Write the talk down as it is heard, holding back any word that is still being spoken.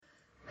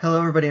Hello,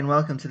 everybody, and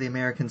welcome to the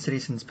American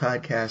Cityzens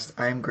podcast.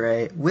 I'm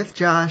Gray with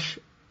Josh.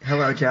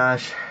 Hello,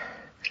 Josh.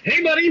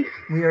 Hey, buddy.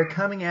 We are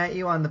coming at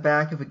you on the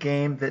back of a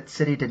game that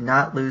City did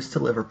not lose to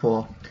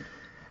Liverpool.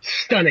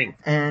 Stunning.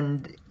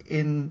 And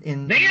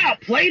they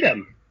outplayed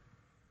them.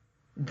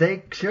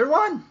 They sure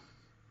won,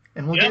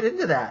 and we'll get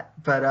into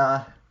that. But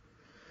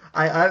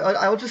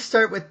I will just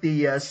start with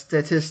the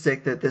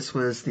statistic that this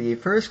was the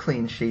first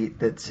clean sheet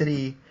that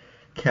City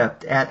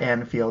kept at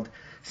Anfield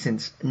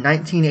since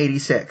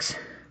 1986.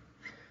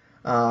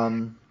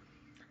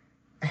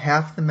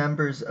 Half the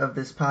members of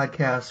this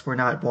podcast were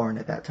not born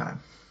at that time.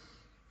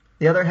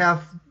 The other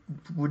half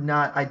would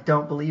not. I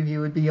don't believe you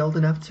would be old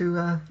enough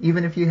to,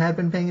 even if you had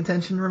been paying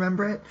attention,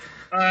 remember it.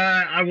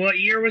 What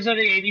year was that?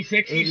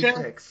 86.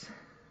 86.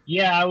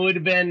 Yeah, I would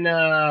have been.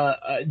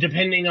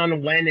 Depending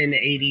on when in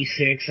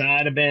 86,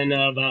 I'd have been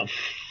about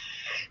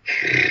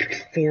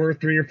 3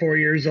 or 4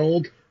 years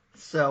old.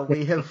 So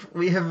we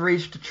have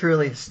reached a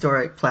truly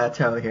historic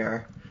plateau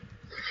here.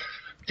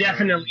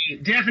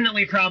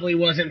 Definitely probably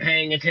wasn't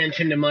paying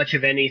attention to much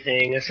of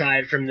anything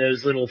aside from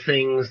those little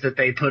things that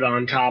they put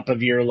on top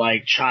of your,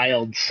 like,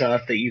 child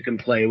stuff that you can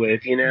play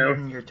with, you know?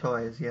 Your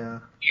toys, yeah.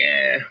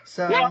 Yeah.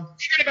 So, well,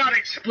 talking about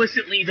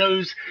explicitly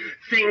those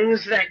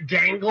things that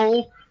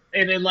dangle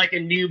and then, like, a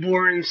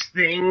newborn's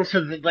thing,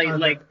 so that,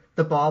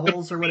 the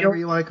baubles or whatever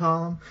you want to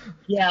call them?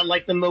 Yeah,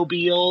 like the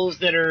mobiles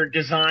that are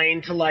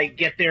designed to, like,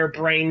 get their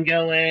brain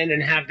going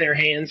and have their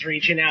hands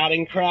reaching out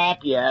and crap.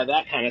 Yeah,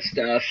 that kind of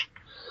stuff.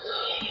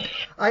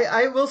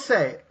 I will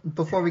say,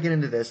 before we get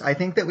into this, I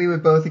think that we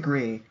would both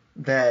agree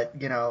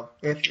that, you know,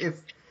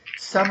 if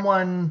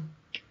someone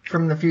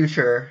from the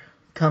future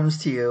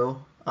comes to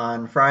you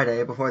on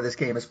Friday before this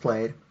game is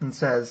played and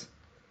says,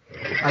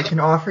 I can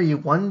offer you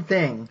one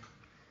thing,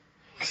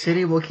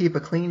 City will keep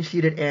a clean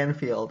sheet at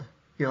Anfield,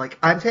 you're like,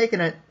 I'm taking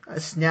it, I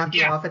snapped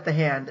it off at the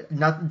hand,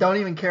 don't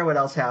even care what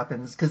else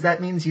happens, because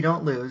that means you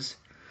don't lose.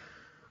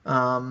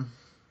 And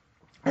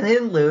they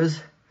didn't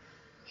lose.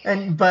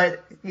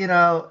 But you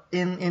know,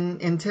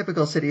 in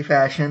typical City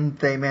fashion,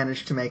 they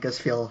managed to make us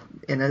feel,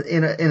 in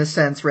a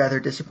sense,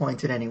 rather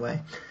disappointed anyway.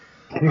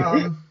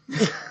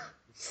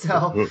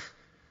 So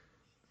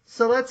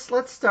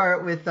let's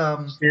start with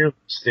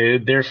fearless,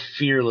 dude. They're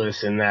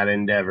fearless in that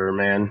endeavor,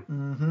 man.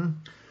 Mm-hmm.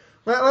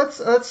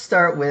 Let's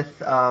start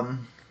with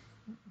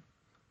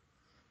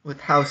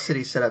how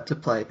City set up to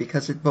play,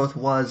 because it both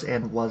was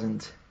and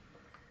wasn't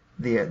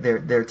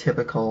their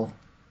typical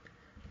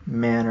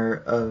manner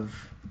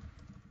of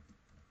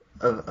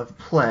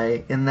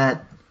play, in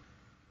that,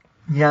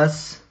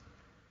 yes,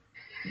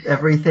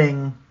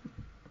 everything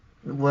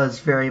was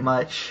very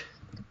much,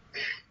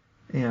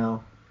 you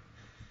know,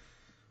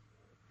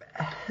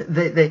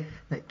 they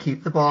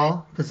keep the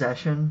ball,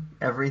 possession,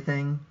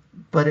 everything,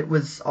 but it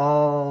was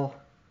all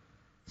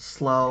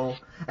slow.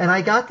 And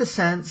I got the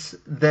sense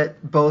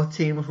that both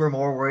teams were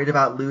more worried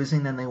about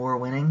losing than they were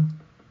winning.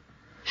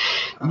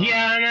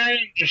 Yeah, and I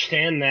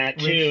understand that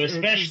too,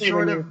 especially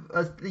sort of,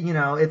 you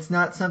know, it's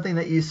not something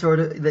that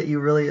you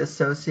really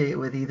associate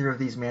with either of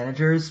these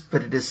managers,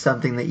 but it is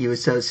something that you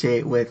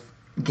associate with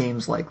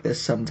games like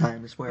this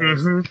sometimes.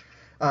 Whereas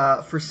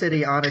for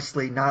City,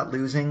 honestly, not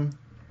losing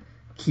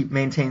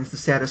maintains the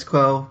status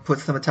quo,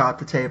 puts them atop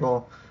the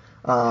table.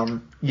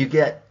 You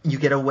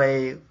get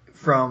away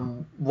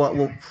from what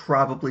will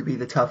probably be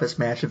the toughest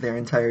match of their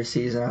entire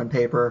season on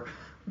paper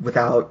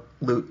without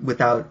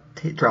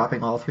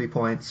dropping all 3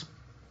 points.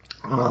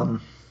 You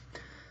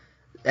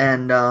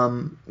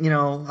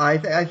know,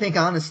 I think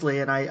honestly,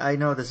 and I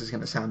know this is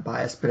going to sound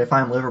biased, but if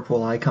I'm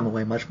Liverpool, I come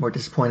away much more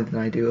disappointed than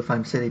I do if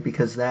I'm City,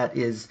 because that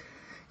is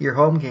your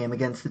home game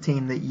against the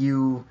team that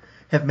you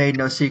have made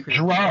no secret.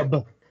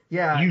 Drub.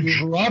 Yeah, you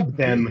drubbed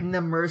them. Beaten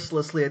them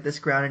mercilessly at this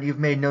ground, and you've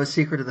made no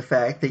secret of the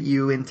fact that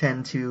you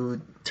intend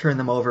to turn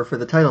them over for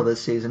the title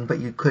this season, but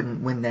you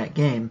couldn't win that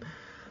game.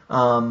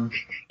 And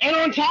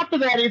on top of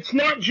that, it's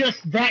not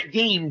just that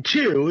game,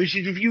 too.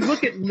 If you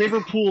look at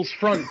Liverpool's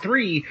front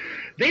three,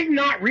 they've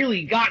not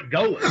really got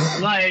going.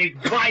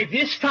 Like, by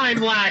this time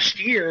last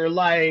year,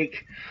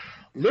 like,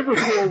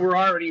 Liverpool were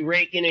already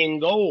raking in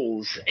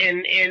goals.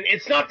 And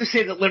it's not to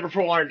say that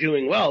Liverpool aren't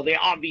doing well. They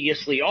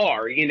obviously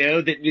are. You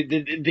know,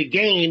 the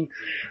game,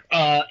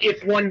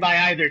 if won by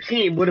either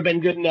team, would have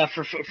been good enough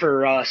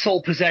for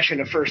sole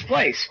possession of first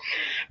place.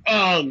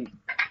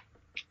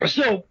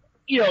 So,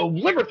 you know,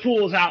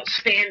 Liverpool's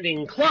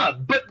outstanding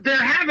club, but they're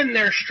having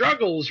their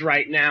struggles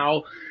right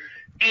now,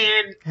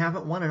 and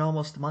haven't won in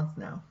almost a month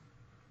now.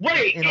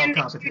 Wait, in all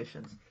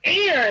competitions.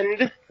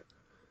 And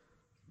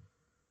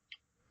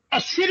a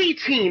City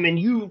team, and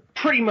you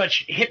pretty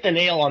much hit the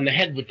nail on the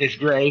head with this,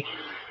 Gray.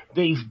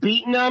 They've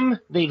beaten them,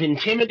 they've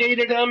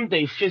intimidated them,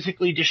 they've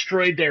physically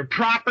destroyed their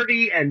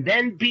property, and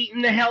then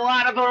beaten the hell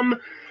out of them.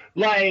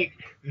 Like,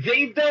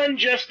 they've done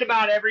just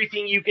about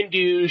everything you can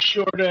do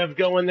short of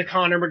going the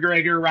Conor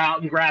McGregor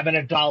route and grabbing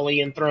a dolly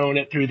and throwing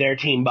it through their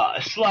team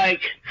bus.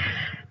 Like,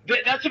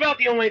 That's about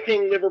the only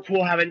thing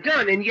Liverpool haven't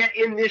done. And yet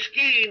in this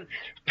game,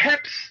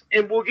 Pep's,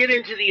 and we'll get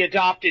into the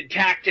adopted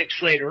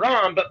tactics later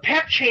on, but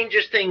Pep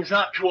changes things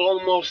up to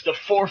almost a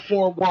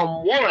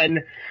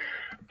 4-4-1-1.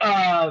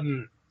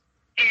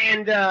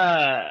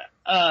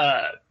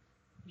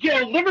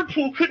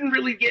 Liverpool couldn't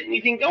really get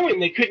anything going.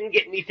 They couldn't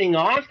get anything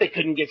off. They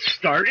couldn't get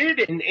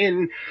started.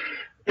 And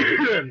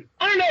I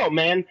don't know,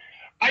 man.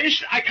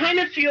 I kind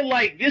of feel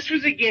like this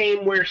was a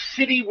game where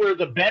City were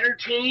the better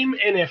team,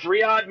 and if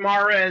Riyad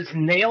Mahrez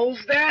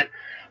nails that,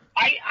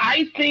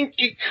 I think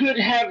it could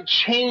have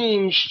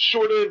changed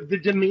sort of the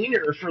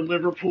demeanor for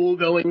Liverpool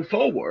going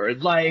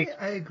forward. Like,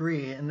 I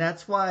agree, and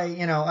that's why,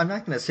 I'm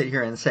not going to sit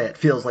here and say it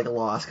feels like a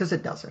loss, because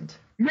it doesn't.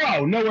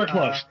 No, nowhere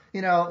close.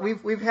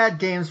 We've had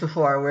games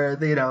before where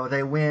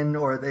they win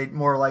or they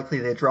more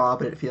likely they draw,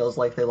 but it feels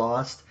like they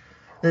lost.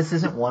 This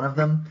isn't one of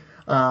them.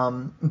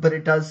 But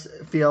it does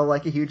feel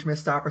like a huge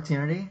missed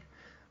opportunity.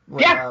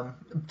 Yeah.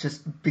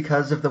 Just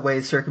because of the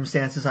way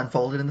circumstances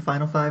unfolded in the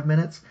final 5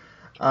 minutes.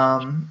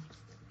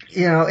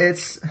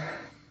 It's...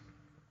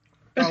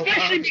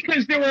 Especially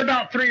because there were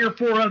about 3 or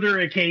 4 other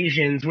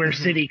occasions where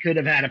City could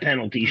have had a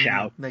penalty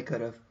shout. They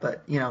could have.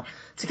 But,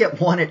 to get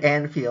one at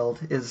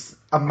Anfield is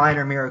a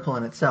minor miracle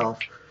in itself.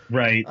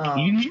 Right.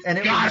 And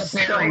it was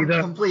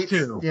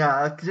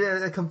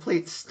a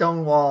complete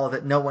stone wall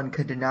that no one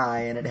could deny,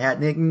 and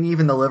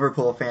even the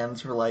Liverpool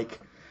fans were like,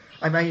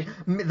 I mean,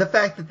 the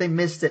fact that they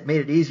missed it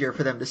made it easier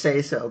for them to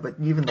say so, but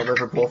even the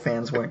Liverpool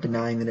fans weren't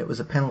denying that it was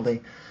a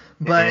penalty.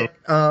 But,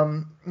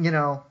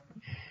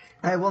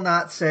 I will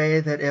not say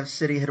that if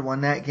City had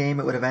won that game,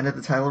 it would have ended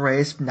the title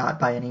race, not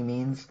by any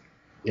means.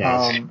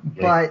 Yes.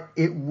 But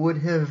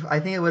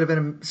I think it would have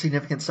been a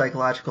significant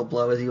psychological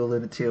blow, as you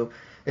alluded to,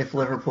 if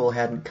Liverpool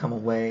hadn't come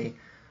away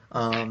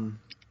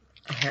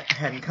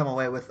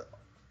with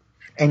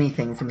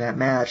anything from that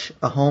match,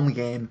 a home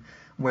game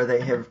where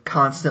they have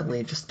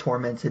constantly just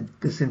tormented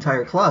this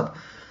entire club.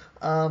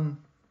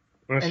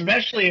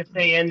 Especially if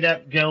they end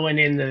up going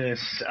in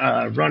this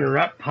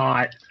runner-up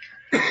pot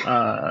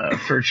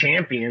for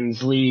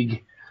Champions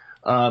League.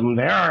 They're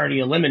already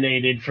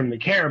eliminated from the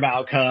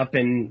Carabao Cup,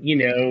 and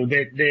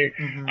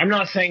I'm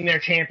not saying their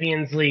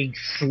Champions League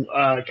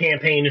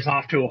campaign is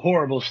off to a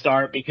horrible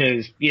start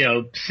because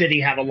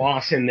City have a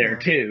loss in there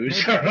too.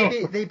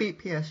 They beat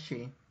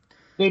PSG.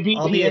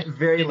 Albeit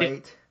very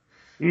late.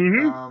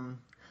 Mm-hmm.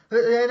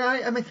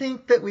 And I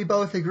think that we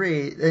both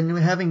agree, and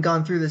having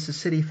gone through this as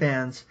City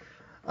fans,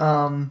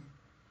 that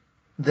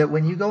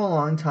when you go a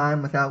long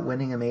time without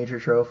winning a major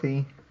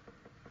trophy,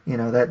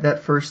 that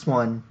first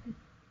one.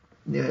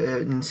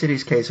 In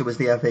City's case, it was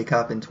the FA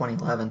Cup in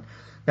 2011.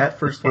 That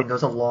first one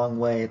goes a long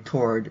way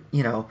toward,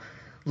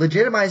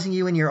 legitimizing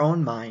you in your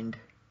own mind,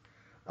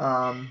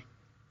 and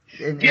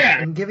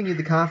giving you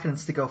the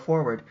confidence to go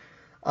forward.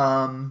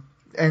 And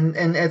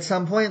at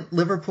some point,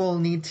 Liverpool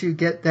need to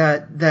get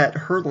that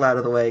hurdle out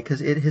of the way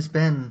because it has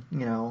been,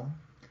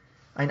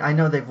 I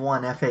know they've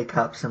won FA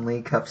Cups and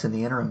League Cups in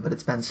the interim, but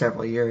it's been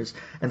several years,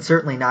 and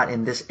certainly not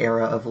in this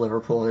era of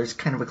Liverpool. There's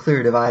kind of a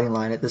clear dividing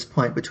line at this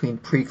point between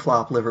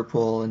pre-Klopp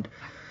Liverpool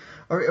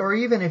or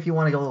even if you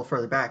want to go a little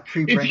further back,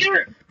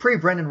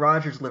 pre-Brendan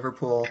Rodgers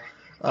Liverpool,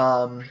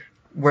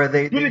 where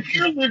they. But if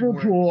you're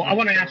Liverpool, I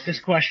want to ask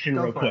this question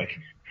real quick.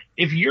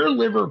 If you're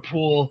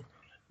Liverpool,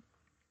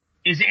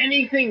 is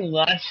anything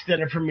less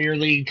than a Premier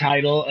League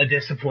title a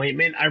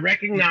disappointment? I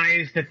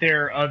recognize that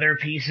there are other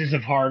pieces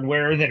of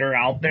hardware that are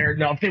out there.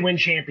 Now, if they win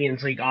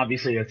Champions League,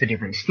 obviously that's a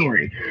different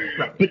story.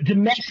 Right. But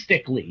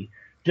domestically,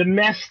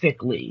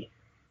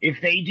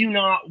 if they do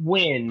not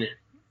win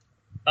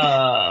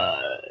the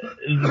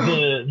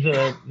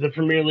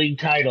Premier League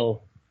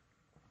title,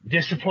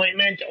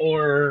 disappointment,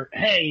 or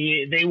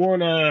hey, they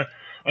won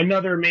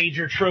another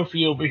major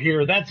trophy over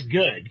here, that's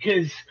good.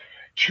 Because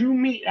to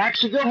me,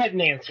 actually, go ahead and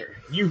answer.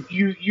 You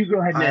go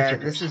ahead and answer.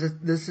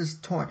 This is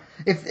torn.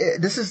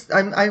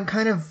 I'm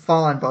kind of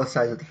fall on both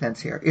sides of the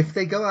fence here. If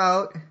they go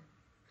out,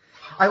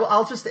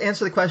 I'll just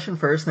answer the question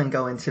first, and then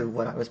go into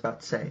what I was about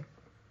to say.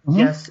 Mm-hmm.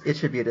 Yes, it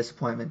should be a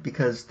disappointment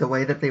because the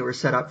way that they were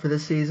set up for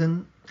this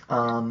season,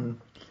 they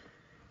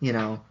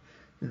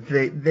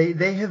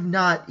have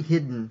not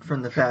hidden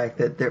from the fact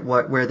that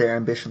where their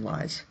ambition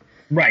lies.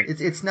 Right.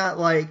 It's not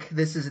like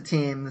this is a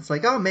team that's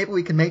like, oh, maybe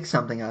we can make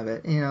something of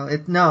it.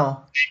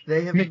 No,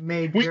 they have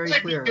made very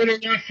clear good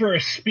enough for a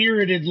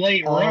spirited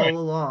late all run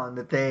along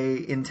that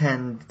they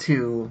intend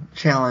to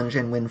challenge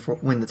and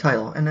win the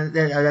title, and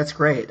that's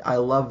great. I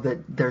love that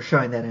they're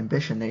showing that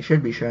ambition. They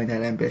should be showing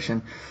that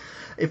ambition.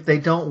 If they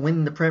don't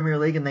win the Premier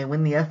League and they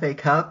win the FA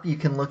Cup, you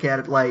can look at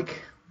it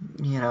like,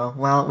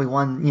 well, we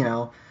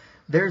won.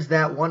 There's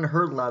that one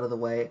hurdle out of the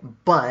way,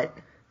 but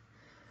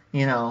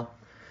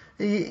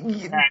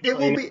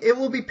it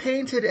will be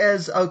painted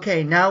as,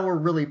 okay, now we're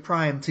really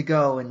primed to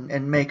go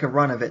and make a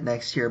run of it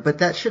next year. But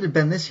that should have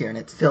been this year, and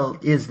it still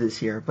is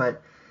this year.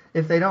 But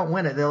if they don't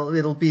win it,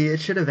 it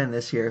should have been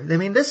this year. I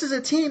mean, this is a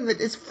team that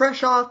is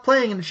fresh off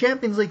playing in the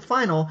Champions League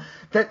final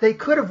that they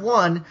could have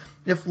won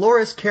if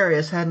Loris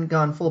Karius hadn't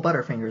gone full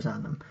Butterfingers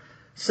on them.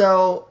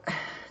 So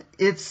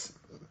it's...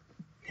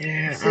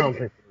 Yeah, I don't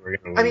think were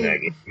going to win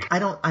that game. I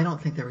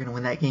don't think they were going to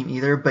win that game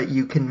either, but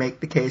you can make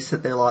the case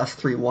that they lost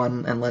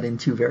 3-1 and let in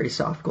 2 very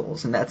soft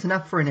goals, and that's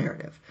enough for a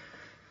narrative.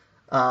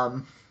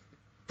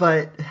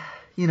 But,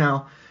 you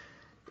know,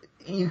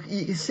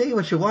 you say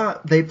what you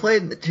want. They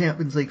played in the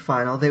Champions League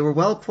final. They were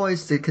well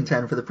poised to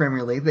contend for the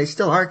Premier League. They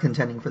still are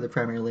contending for the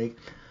Premier League.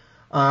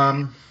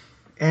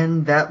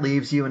 And that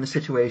leaves you in a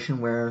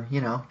situation where,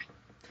 you know,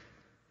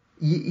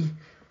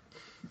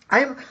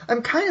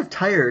 I'm kind of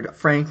tired,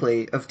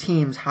 frankly, of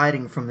teams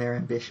hiding from their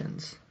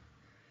ambitions.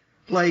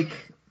 Like,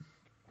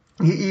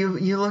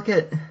 you look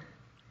at...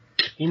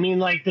 You mean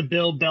like the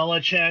Bill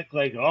Belichick?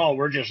 Like, oh,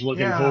 we're just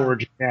looking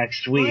forward to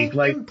next week.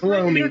 Like,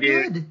 blow me,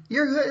 dude.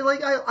 You're good.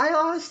 Like, I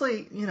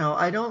honestly, you know,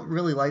 I don't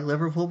really like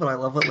Liverpool, but I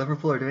love what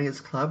Liverpool are doing as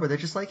a club, where they're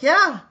just like,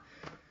 yeah,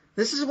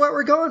 this is what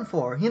we're going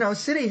for. You know,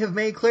 City have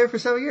made clear for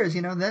several years,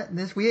 you know, that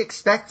we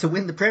expect to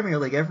win the Premier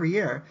League every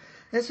year.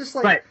 And it's just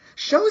like,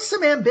 show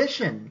some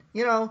ambition.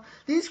 You know,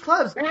 these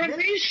clubs. Or at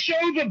least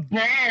show the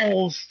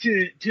balls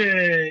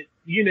to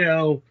you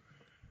know,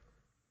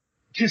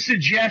 to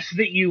suggest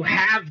that you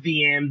have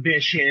the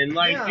ambition.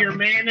 Like, your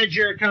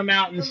manager come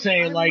out and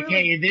say, like,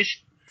 really, hey,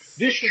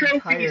 this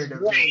trophy is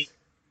great.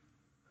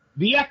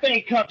 The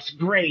FA Cup's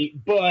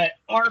great, but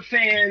our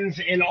fans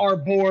and our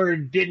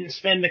board didn't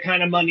spend the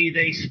kind of money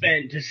they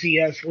spent to see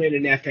us win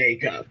an FA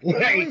Cup. I'm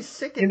really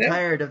sick and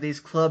tired of these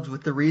clubs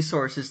with the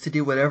resources to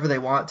do whatever they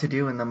want to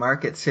do in the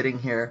market sitting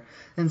here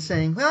and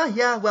saying,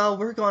 well,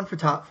 we're going for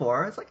top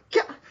 4. It's like,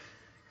 yeah,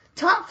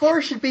 top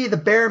 4 should be the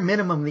bare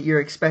minimum that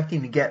you're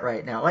expecting to get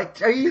right now.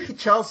 Like, are you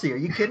Chelsea? Are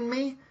you kidding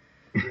me?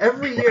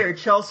 Every year,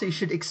 Chelsea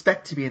should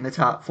expect to be in the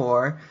top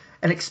 4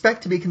 and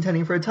expect to be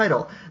contending for a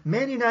title.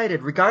 Man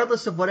United,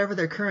 regardless of whatever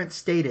their current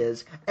state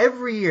is,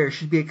 every year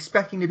should be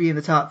expecting to be in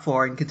the top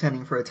 4 and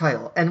contending for a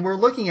title. And we're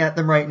looking at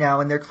them right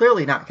now, and they're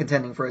clearly not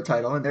contending for a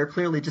title, and they're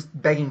clearly just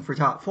begging for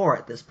top 4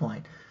 at this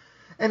point.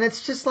 And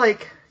it's just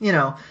like, you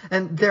know,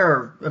 and there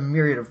are a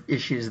myriad of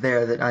issues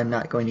there that I'm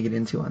not going to get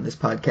into on this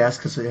podcast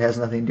because it has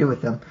nothing to do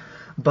with them.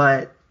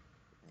 But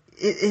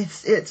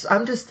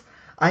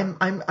I'm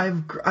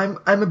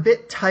a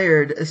bit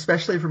tired,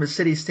 especially from a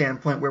City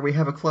standpoint, where we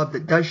have a club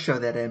that does show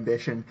that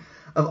ambition,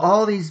 of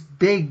all these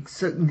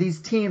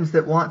these teams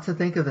that want to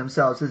think of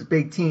themselves as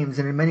big teams,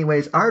 and in many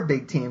ways are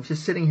big teams,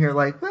 just sitting here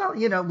like, well,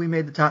 you know, we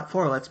made the top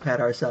 4, let's pat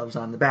ourselves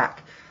on the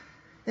back.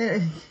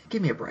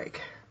 Give me a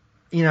break.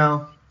 You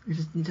know,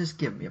 just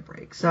give me a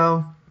break.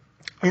 So,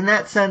 in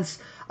that sense,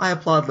 I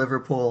applaud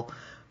Liverpool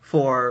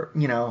for,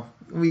 you know,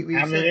 we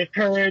having the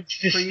courage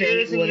to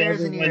state what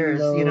everyone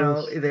knows. You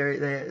know,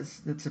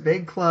 it's a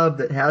big club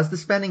that has the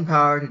spending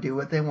power to do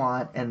what they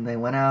want, and they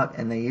went out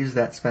and they used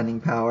that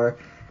spending power,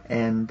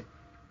 and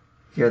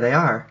here they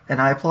are.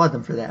 And I applaud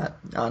them for that.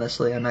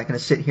 Honestly, I'm not going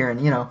to sit here and,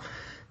 you know,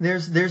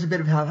 there's a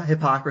bit of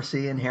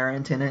hypocrisy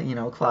inherent in it. You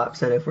know, Klopp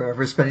said if we're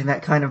ever spending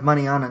that kind of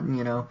money on it,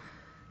 you know,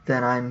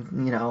 then I'm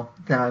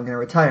going to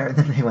retire. And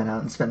then they went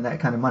out and spent that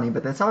kind of money,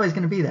 but that's always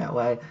going to be that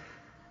way.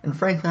 And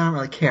frankly, I don't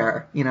really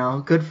care. You know,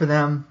 good for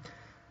them.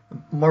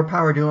 More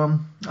power to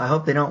them. I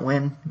hope they don't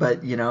win,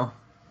 but, you know,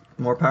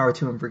 more power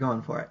to them for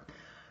going for it.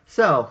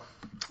 So,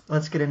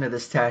 let's get into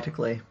this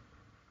tactically.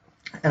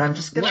 And I'm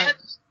just going to...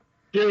 Let's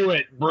do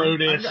it,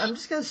 Brutus. I'm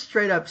just going to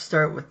straight up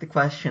start with the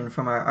question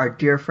from our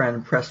dear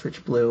friend,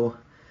 Prestwich Blue,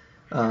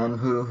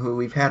 who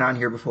we've had on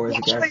here before as a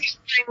guest. Always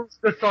brings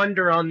the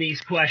thunder on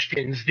these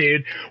questions,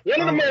 dude.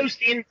 One of the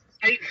most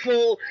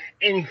insightful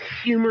and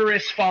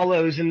humorous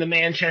follows in the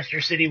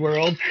Manchester City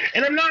world.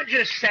 And I'm not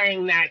just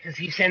saying that because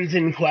he sends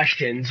in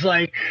questions.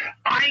 Like,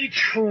 I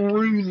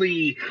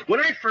truly, when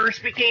I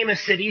first became a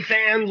City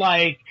fan,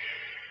 like,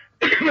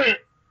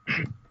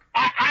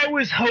 I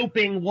was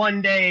hoping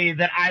one day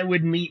that I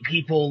would meet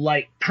people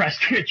like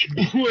Prestwich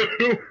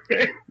Blue.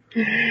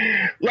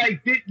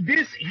 Like,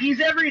 he's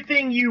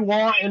everything you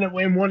want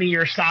in one of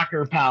your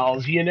soccer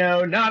pals, you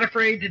know, not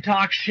afraid to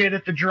talk shit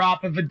at the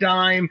drop of a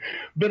dime,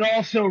 but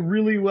also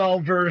really well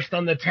versed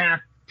on the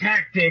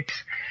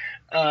tactics,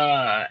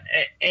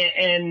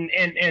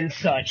 and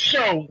such.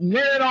 So, lay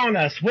it on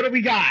us. What do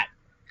we got?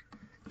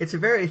 It's a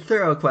very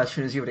thorough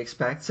question, as you would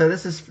expect. So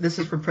this is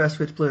from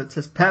Prestwich Blue. It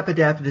says, Pep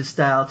adapted his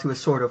style to a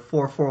sort of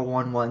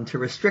 4-4-1-1 to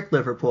restrict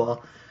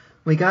Liverpool.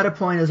 We got a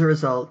point as a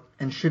result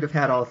and should have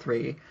had all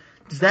 3.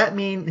 Does that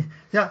mean?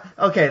 Yeah.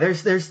 Okay.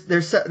 There's kind of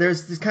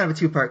a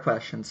 2-part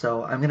question,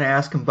 so I'm going to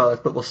ask them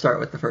both, but we'll start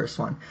with the first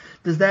one.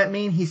 Does that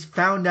mean he's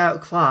found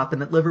out Klopp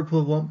and that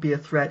Liverpool won't be a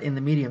threat in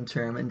the medium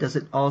term? And does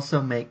it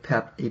also make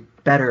Pep a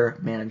better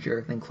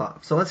manager than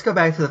Klopp? So let's go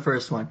back to the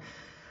first one.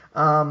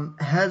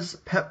 Has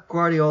Pep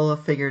Guardiola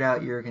figured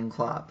out Jurgen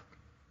Klopp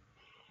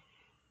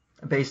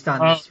based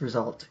on this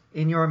result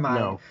in your mind?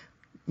 No.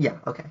 Yeah.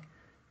 Okay.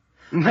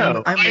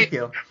 No, I'm with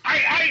you.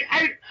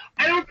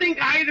 I don't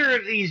think either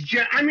of these.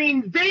 I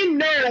mean, they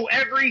know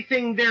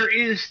everything there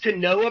is to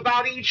know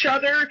about each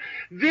other.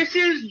 This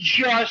is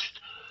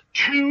just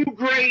 2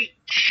 great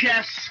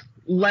chess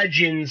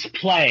legends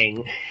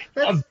playing.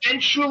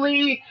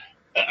 Eventually,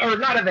 or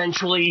not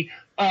eventually,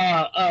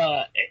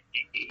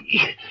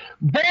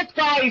 both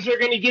guys guys are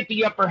going to get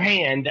the upper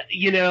hand,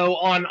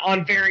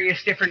 on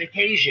various different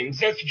occasions.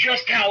 That's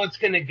just how it's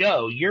going to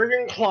go.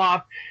 Jurgen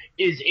Klopp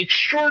is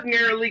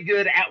extraordinarily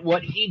good at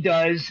what he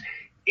does.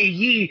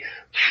 He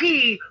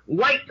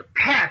like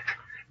Pep,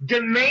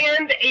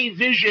 demand a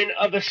vision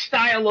of a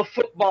style of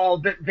football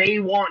that they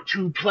want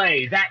to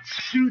play, that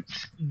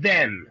suits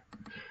them.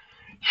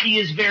 He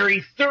is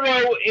very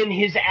thorough in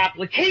his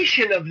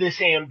application of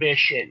this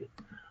ambition.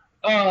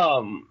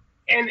 And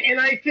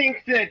I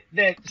think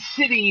that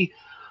City,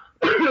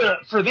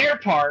 for their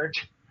part,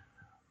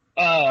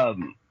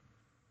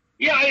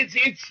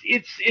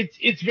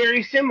 it's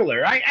very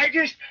similar.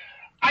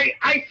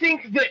 I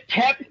think that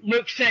Pep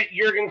looks at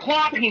Jurgen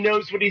Klopp. He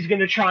knows what he's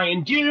going to try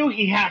and do.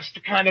 He has to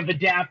kind of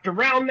adapt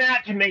around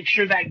that to make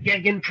sure that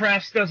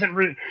gegenpress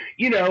doesn't,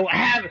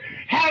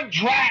 have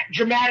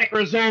dramatic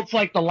results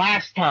like the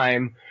last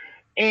time.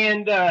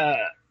 And,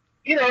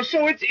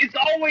 so it's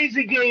always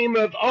a game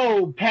of,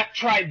 oh, Pep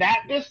tried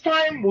that this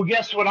time? Well,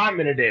 guess what I'm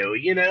going to do,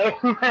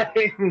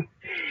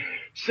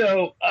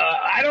 So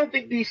I don't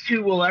think these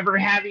two will ever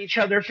have each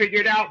other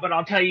figured out, but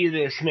I'll tell you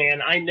this,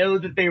 man. I know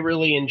that they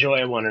really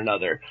enjoy one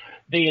another.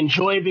 They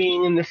enjoy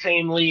being in the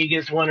same league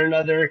as one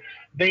another.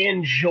 They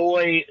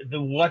enjoy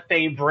what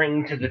they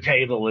bring to the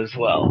table as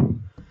well.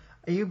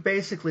 You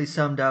basically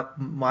summed up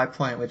my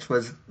point, which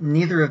was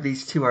neither of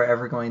these two are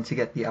ever going to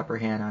get the upper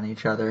hand on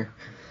each other.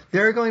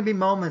 There are going to be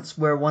moments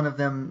where one of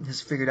them has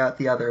figured out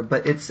the other,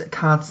 but it's a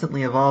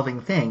constantly evolving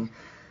thing.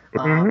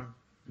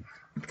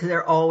 Because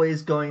they're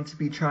always going to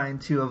be trying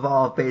to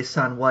evolve based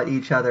on what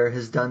each other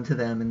has done to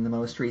them in the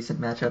most recent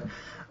matchup.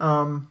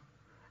 And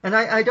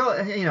I don't,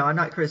 I'm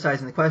not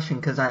criticizing the question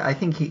because I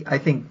think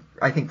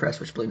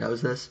Prestwich Blue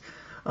knows this.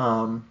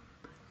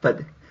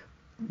 But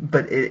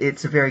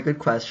it's a very good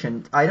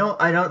question. I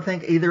don't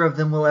think either of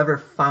them will ever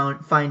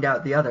find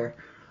out the other.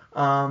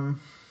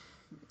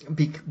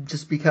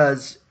 Just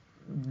because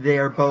they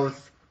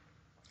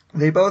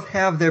both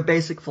have their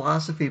basic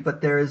philosophy,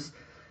 but there's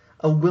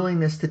a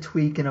willingness to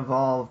tweak and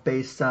evolve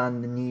based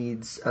on the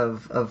needs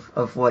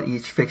of what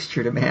each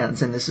fixture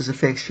demands, and this is a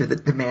fixture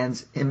that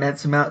demands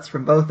immense amounts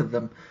from both of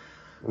them.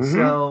 Mm-hmm.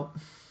 So,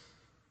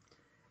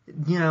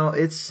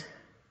 it's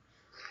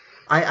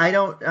I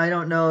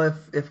don't know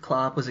if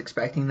Klopp was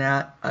expecting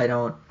that.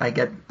 I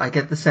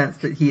get the sense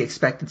that he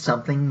expected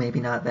something, maybe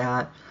not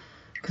that,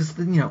 because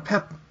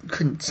Pep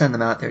couldn't send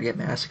them out there to get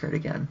massacred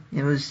again.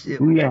 There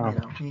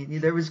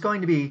was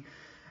going to be.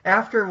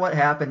 After what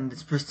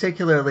happened,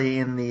 particularly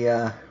in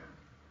the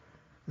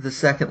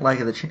second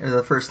leg of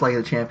the first leg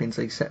of the Champions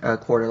League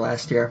quarter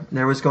last year,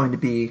 there was going to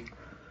be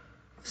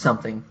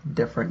something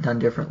different done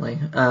differently.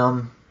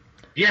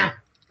 Yeah.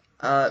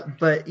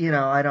 But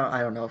I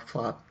don't know if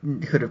Klopp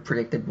could have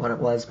predicted what it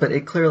was, but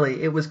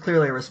it was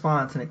clearly a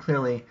response, and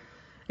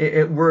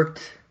it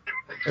worked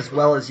as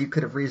well as you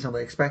could have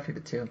reasonably expected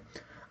it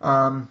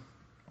to.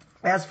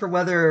 As for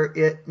whether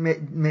it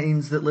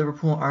means that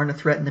Liverpool aren't a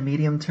threat in the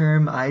medium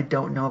term, I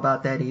don't know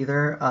about that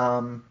either.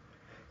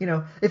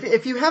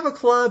 If you have a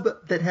club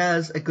that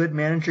has a good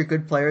manager,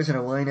 good players, and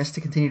a willingness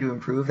to continue to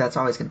improve, that's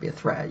always going to be a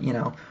threat.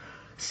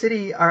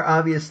 City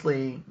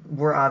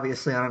were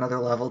obviously on another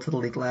level to the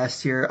league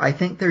last year. I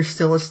think they're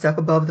still a step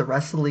above the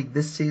rest of the league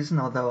this season,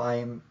 although I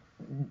am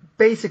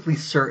basically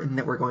certain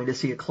that we're going to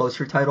see a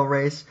closer title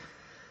race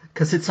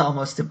because it's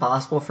almost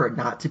impossible for it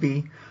not to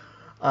be.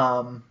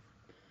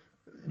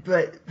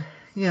 But,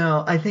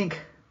 I think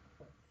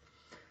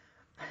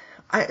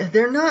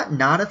they're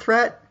not a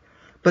threat,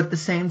 but at the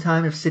same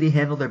time, if City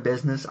handle their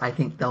business, I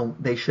think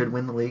they should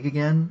win the league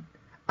again.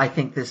 I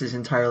think this is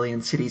entirely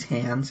in City's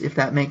hands, if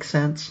that makes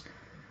sense.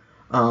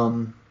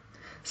 So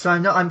I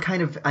know I'm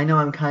kind of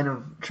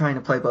trying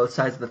to play both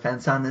sides of the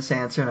fence on this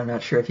answer, and I'm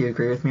not sure if you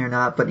agree with me or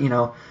not, but,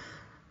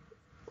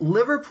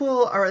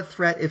 Liverpool are a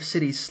threat if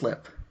City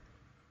slip.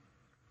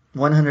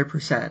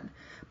 100%.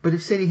 But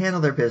if City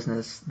handle their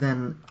business,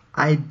 then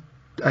I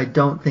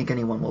don't think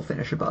anyone will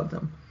finish above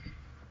them.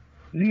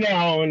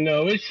 No,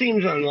 it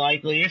seems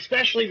unlikely,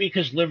 especially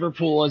because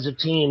Liverpool as a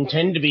team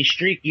tend to be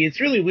streaky.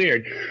 It's really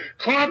weird.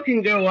 Klopp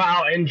can go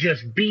out and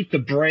just beat the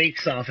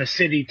brakes off a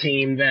City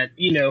team that,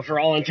 for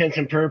all intents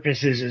and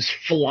purposes is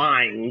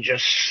flying,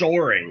 just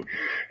soaring.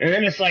 And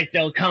then it's like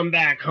they'll come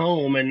back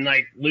home and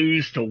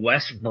lose to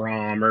West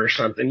Brom or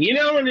something,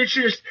 and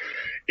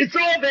it's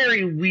all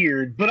very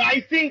weird, but I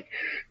think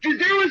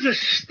there was a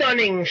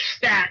stunning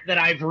stat that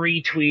I've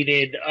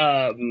retweeted.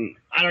 I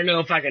don't know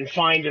if I can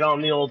find it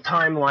on the old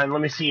timeline.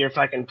 Let me see if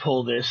I can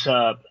pull this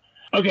up.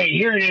 Okay,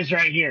 here it is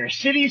right here.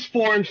 City's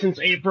form since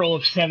April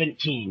of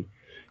 17.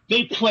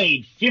 They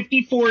played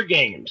 54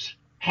 games,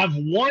 have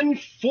won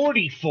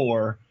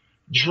 44,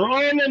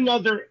 drawn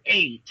another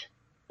 8,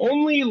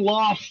 only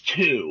lost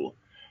 2,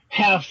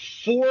 have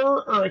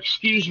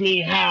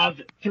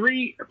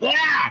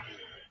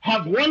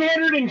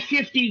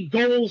 150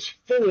 goals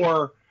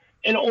for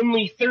and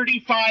only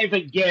 35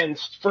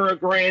 against for a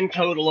grand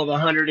total of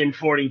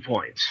 140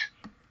 points.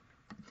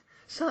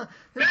 So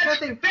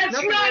that's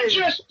not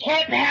just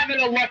Pep having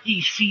a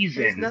lucky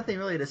season. There's nothing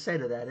really to say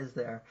to that, is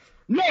there?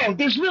 No,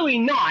 there's really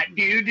not,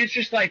 dude. It's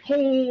just like,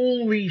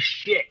 holy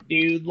shit,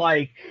 dude.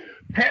 Like,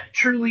 Pep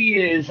truly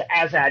is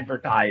as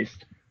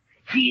advertised.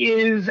 He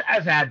is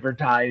as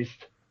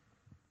advertised.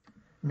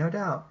 No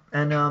doubt.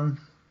 And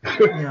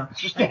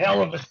It's just a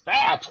hell of a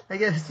stat. I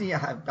guess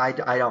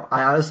I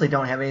honestly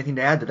don't have anything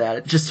to add to that.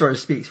 It just sort of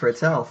speaks for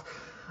itself.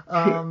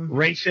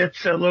 Race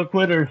ipsa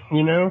loquitur,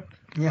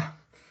 Yeah.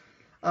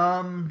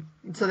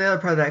 So the other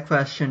part of that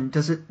question,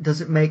 does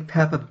it make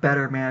Pep a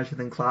better manager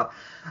than Klopp?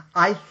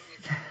 I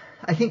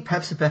think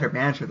Pep's a better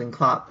manager than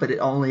Klopp, but it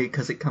only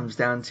because it comes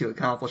down to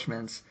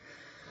accomplishments.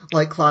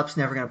 Like Klopp's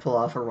never going to pull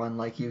off a run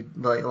like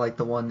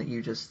the one that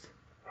you just.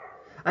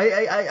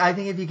 I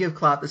think if you give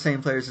Klopp the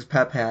same players as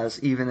Pep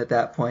has, even at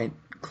that point,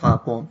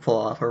 Klopp won't pull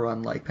off a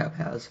run like Pep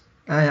has.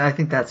 I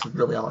think that's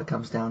really all it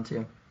comes down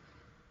to.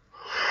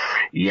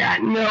 Yeah,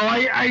 no,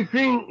 I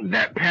think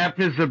that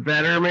Pep is a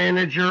better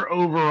manager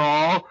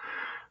overall,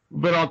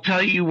 but I'll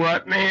tell you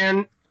what,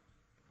 man,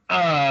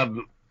 I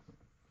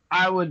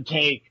would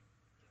take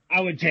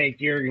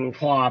Jurgen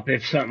Klopp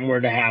if something were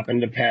to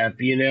happen to Pep,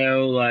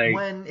 like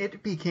when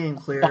it became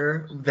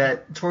clear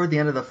that toward the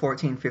end of the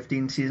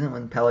 14-15 season,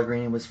 when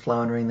Pellegrini was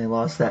floundering, they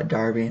lost that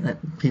derby, and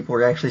that people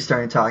were actually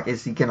starting to talk,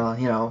 is he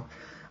gonna,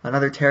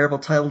 another terrible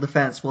title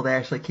defense, will they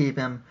actually keep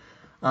him?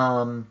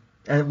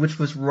 And which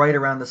was right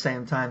around the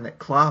same time that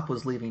Klopp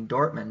was leaving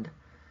Dortmund.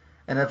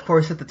 And of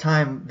course, at the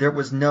time, there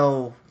was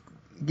no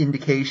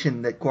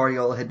indication that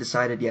Guardiola had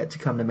decided yet to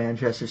come to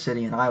Manchester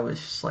City, and I was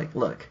just like,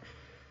 look,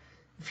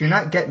 if you're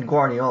not getting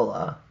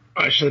Guardiola,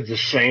 I said the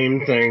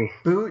same thing.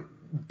 Boot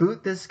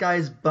this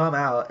guy's bum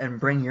out and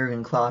bring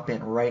Jurgen Klopp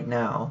in right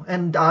now.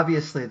 And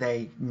obviously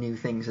they knew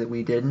things that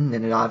we didn't,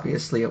 and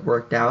it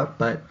worked out,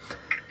 but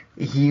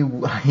he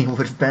would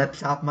have been at the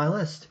top of my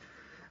list.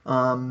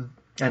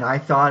 And I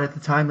thought at the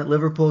time that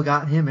Liverpool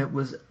got him, it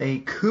was a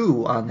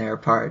coup on their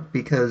part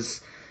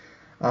because,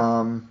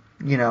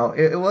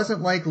 it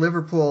wasn't like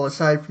Liverpool,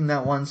 aside from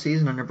that one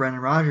season under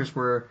Brendan Rodgers,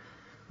 were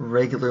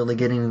regularly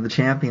getting into the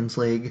Champions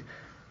League.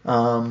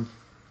 And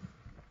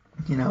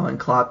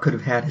Klopp could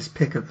have had his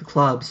pick of the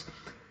clubs,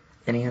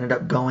 and he ended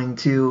up going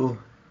to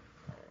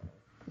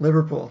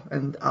Liverpool.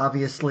 And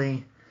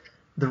obviously,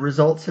 the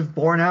results have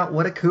borne out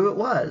what a coup it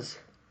was.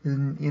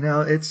 And,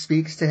 it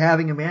speaks to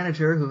having a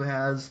manager who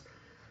has,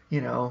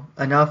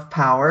 enough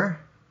power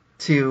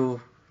to,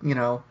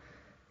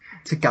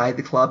 to guide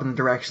the club in the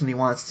direction he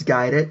wants to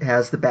guide it,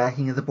 has the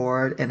backing of the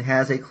board, and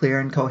has a clear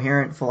and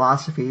coherent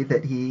philosophy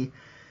that he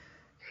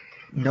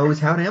knows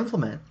how to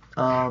implement.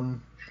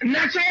 And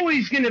that's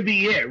always going to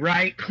be it,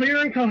 right?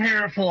 Clear and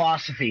coherent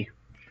philosophy.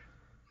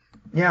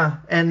 Yeah,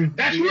 and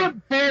that's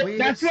what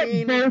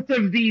both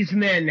of these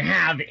men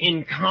have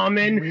in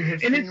common.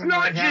 And it's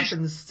not just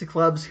happens to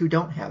clubs who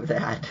don't have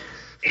that.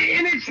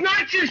 And it's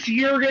not just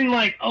Jurgen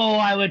like, oh,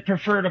 I would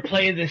prefer to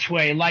play this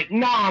way. Like,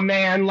 nah,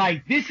 man,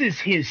 like, this is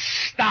his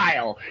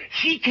style.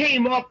 He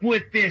came up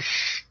with this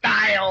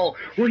style.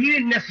 Well, he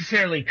didn't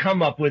necessarily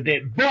come up with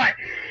it, but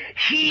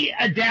he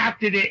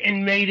adapted it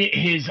and made it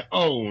his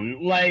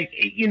own. Like,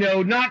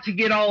 not to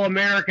get all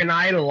American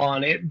Idol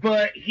on it,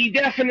 but he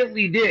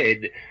definitely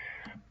did.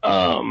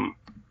 So,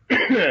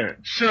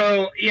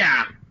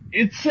 yeah,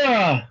 it's,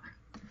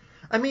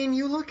 I mean,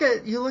 you look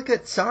at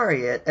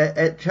Sarri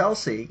at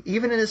Chelsea,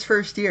 even in his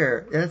first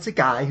year, and it's a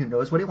guy who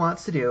knows what he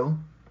wants to do,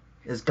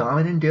 is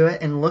gone in and do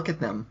it, and look at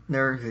them.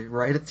 They're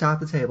right at the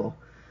top of the table.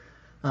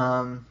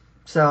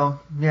 So,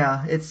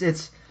 yeah,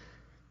 it's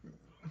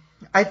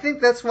I think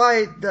that's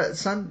why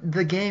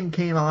the game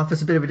came off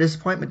as a bit of a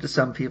disappointment to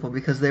some people,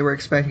 because they were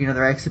expecting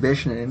another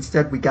exhibition, and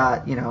instead we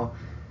got,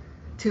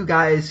 two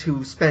guys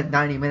who spent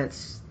 90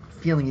 minutes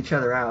feeling each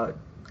other out.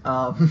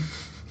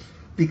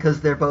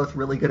 Because they're both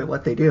really good at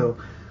what they do,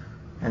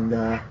 and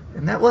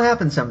that will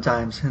happen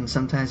sometimes, and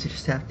sometimes you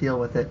just have to deal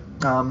with it.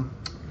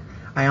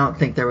 I don't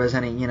think there was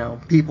any,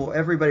 people.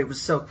 Everybody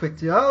was so quick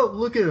to,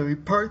 look at him, he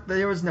parked.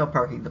 There was no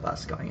parking the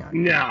bus going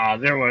on. No,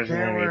 there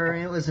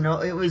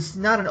wasn't. It was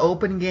not an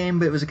open game,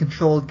 but it was a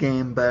controlled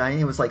game. But I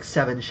think it was like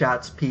 7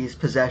 shots apiece.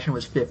 Possession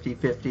was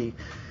 50-50.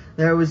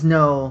 There was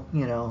no,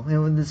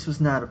 this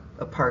was not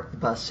a park the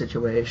bus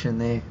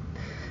situation.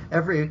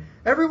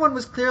 Everyone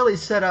was clearly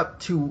set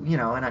up to,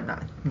 and I'm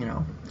not,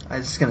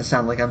 it's going to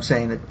sound like I'm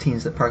saying that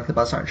teams that park the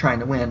bus aren't trying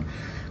to win,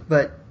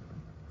 but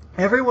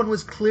everyone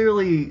was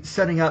clearly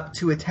setting up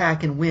to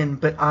attack and win,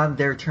 but on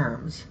their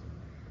terms.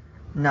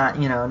 Not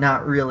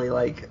really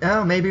like,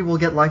 maybe we'll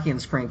get lucky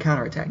and spring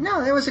counterattack.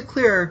 No, there was a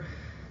clear,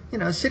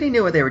 City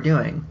knew what they were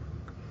doing,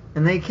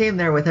 and they came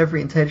there with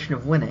every intention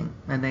of winning,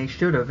 and they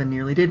should have and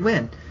nearly did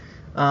win.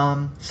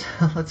 So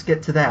let's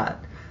get to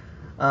that.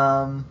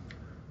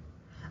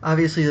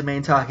 Obviously, the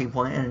main talking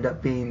point ended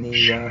up being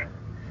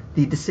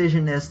the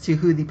decision as to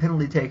who the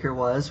penalty taker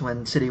was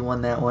when City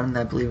won that one, and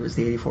I believe it was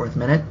the 84th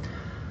minute.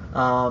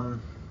 What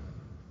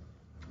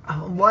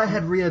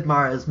had Riyad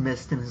Mahrez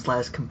missed in his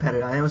last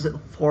competitive? I think was it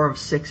 4 of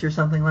 6 or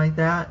something like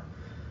that.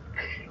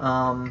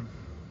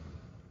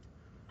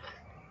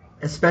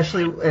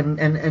 Especially,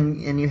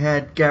 and you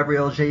had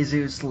Gabriel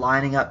Jesus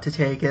lining up to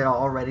take it,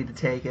 all ready to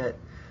take it.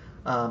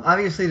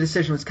 Obviously, the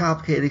decision was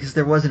complicated because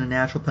there wasn't a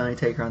natural penalty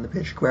taker on the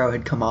pitch. Aguero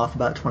had come off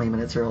about 20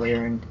 minutes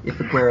earlier, and if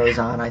Aguero's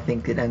on, I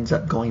think it ends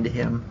up going to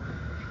him.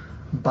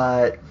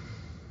 But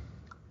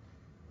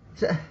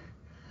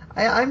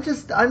I'm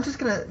just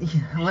gonna.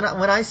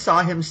 When I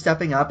saw him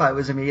stepping up, I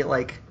was immediately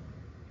like,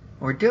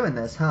 "We're doing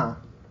this, huh?"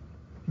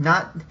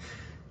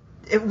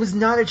 It was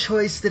not a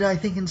choice that I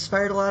think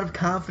inspired a lot of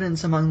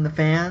confidence among the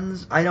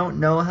fans. I don't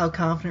know how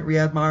confident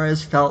Riyad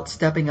Mahrez felt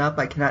stepping up.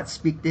 I cannot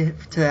speak to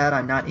that.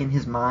 I'm not in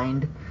his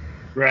mind.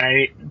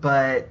 Right.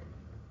 But,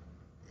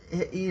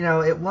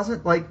 it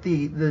wasn't like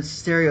the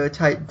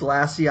stereotype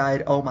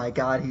glassy-eyed, oh my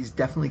god, he's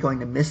definitely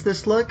going to miss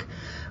this look.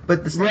 But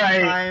at the same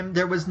time,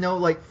 there was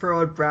no,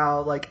 furrowed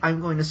brow,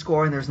 I'm going to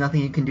score and there's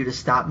nothing you can do to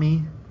stop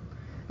me.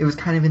 It was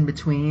kind of in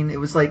between. It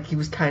was like he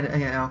was kind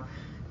of,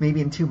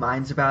 maybe in two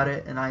minds about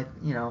it, and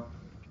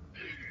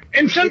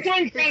And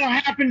sometimes that'll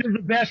happen to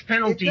the best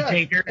penalty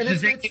takers,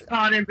 because they get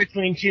caught in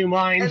between two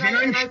minds.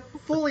 And I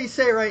fully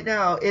say right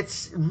now,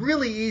 it's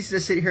really easy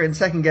to sit here and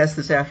second guess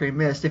this after he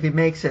missed. If he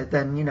makes it,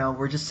 then,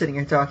 we're just sitting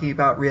here talking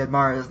about Riyad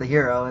Mahrez as the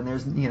hero, and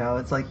there's,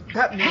 it's like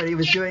Pep knew what he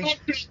was doing.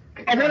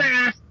 I want to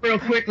ask real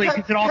quickly,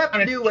 because it all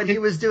Pep knew what he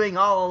was doing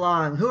all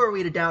along. Who are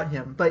we to doubt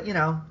him? But,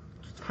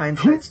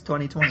 hindsight's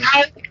 2020.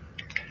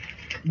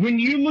 When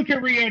you look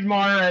at Riyad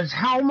Mahrez,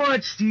 how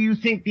much do you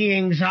think the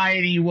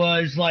anxiety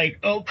was like,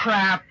 oh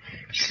crap,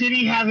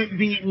 City haven't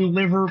beaten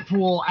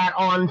Liverpool at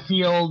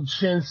Anfield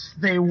since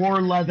they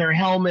wore leather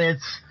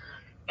helmets.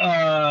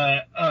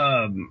 I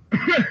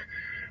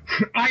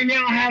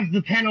now have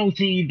the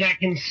penalty that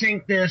can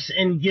sink this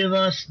and give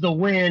us the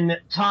win.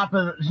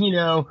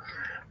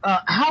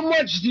 How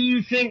much do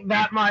you think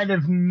that might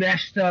have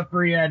messed up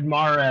Riyad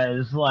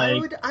Mahrez?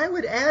 I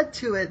would add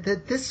to it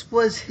that this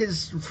was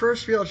his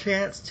first real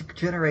chance to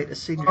generate a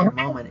signature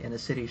moment in a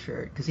City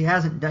shirt, because he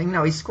hasn't done.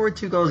 He scored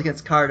 2 goals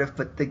against Cardiff,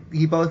 but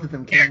both of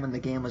them came when the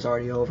game was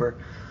already over.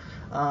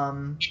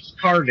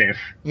 Cardiff.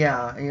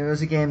 Yeah, it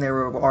was a game they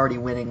were already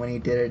winning when he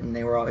did it, and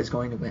they were always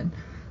going to win.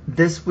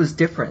 This was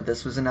different.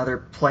 This was another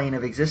plane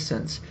of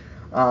existence.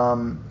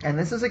 And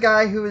this is a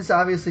guy who is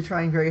obviously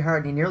trying very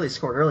hard, and he nearly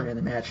scored earlier in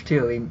the match,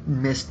 too. He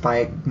missed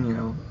by,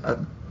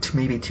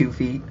 maybe 2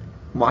 feet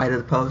wide of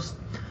the post.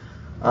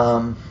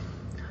 But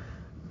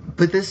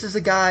this is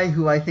a guy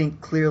who I think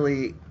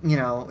clearly,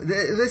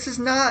 this is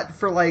not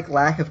for,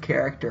 lack of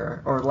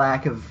character or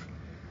lack of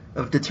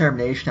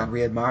determination on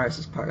Riyad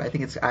Mahrez's part. I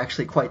think it's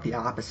actually quite the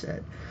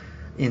opposite.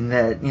 In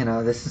that,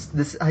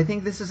 I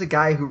think this is a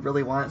guy who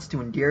really wants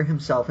to endear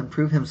himself and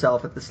prove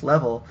himself at this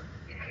level.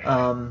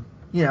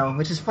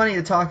 Which is funny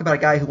to talk about a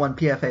guy who won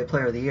PFA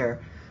Player of the Year,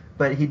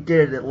 but he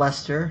did it at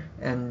Leicester,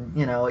 and,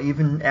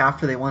 even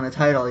after they won a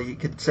title, you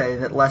could say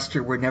that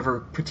Leicester were never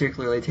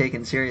particularly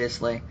taken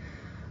seriously.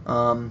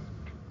 And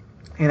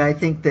I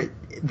think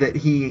that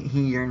he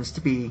yearns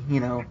to be,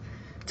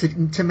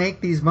 to make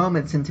these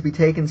moments and to be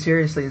taken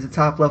seriously as a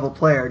top-level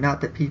player.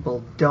 Not that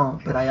people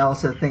don't, but I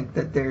also think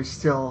that there's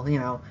still,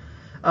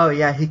 oh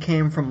yeah, he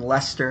came from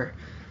Leicester.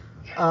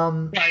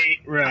 Right.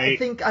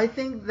 I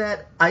think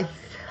that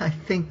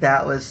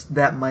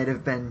might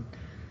have been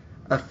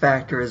a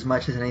factor as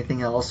much as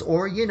anything else.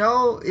 Or,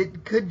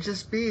 it could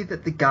just be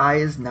that the guy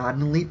is not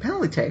an elite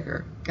penalty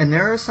taker. And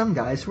there are some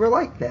guys who are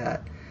like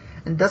that.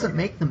 And it doesn't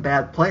make them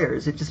bad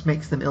players. It just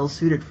makes them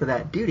ill-suited for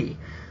that duty.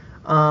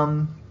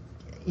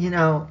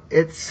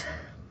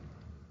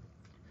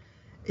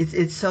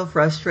 It's so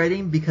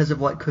frustrating because of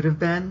what could have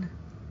been.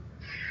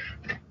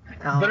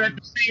 But at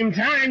the same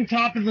time,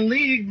 top of the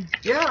league.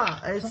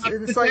 Yeah,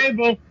 it's like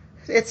table.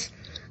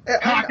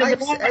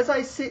 As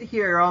I sit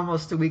here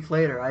almost a week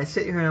later, I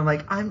sit here and I'm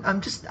like,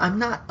 I'm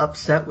not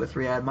upset with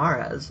Riyad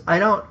Mahrez. I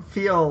don't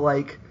feel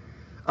like,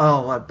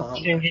 oh, what a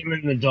bottler. Him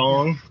in the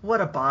dong.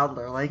 What a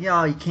bottler. Like,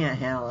 you can't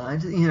handle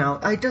it.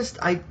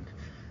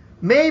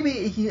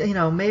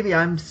 Maybe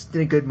I'm just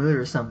in a good mood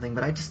or something,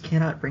 but I just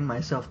cannot bring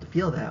myself to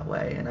feel that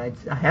way, and I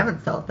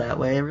haven't felt that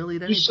way. I really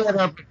didn't. You set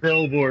up a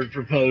billboard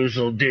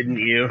proposal, didn't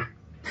you?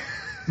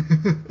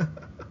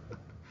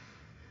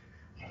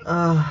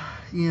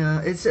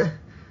 It's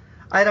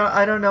I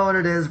don't know what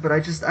it is, but I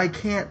just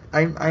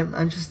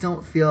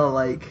don't feel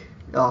like,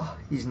 oh,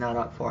 he's not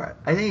up for it.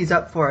 I think he's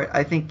up for it.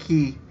 I think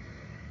he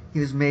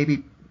was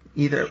maybe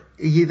either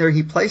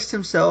he placed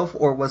himself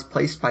or was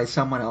placed by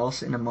someone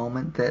else in a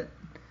moment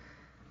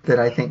that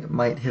I think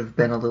might have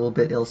been a little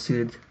bit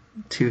ill-suited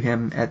to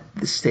him at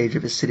this stage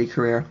of his City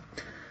career.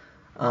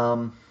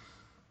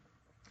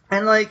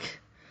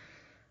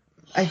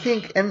 I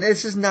think, and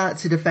this is not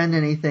to defend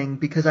anything,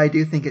 because I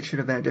do think it should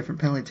have been a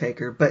different penalty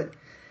taker, but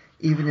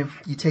even if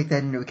you take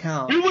that into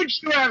account, who would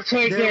you have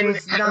taken? There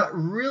was not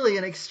really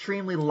an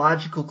extremely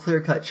logical,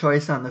 clear-cut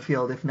choice on the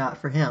field if not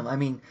for him. I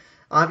mean,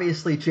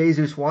 obviously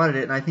Jesus wanted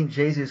it, and I think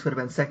Jesus would have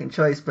been second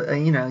choice, but,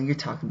 you're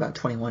talking about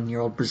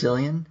 21-year-old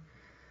Brazilian,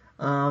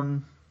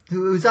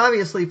 who's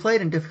obviously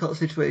played in difficult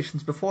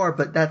situations before,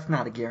 but that's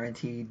not a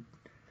guaranteed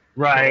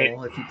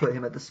goal if you put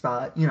him at the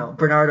spot.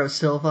 Bernardo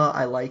Silva,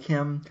 I like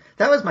him.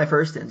 That was my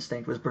first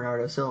instinct, was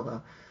Bernardo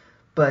Silva.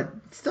 but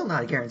still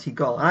not a guaranteed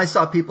goal. And I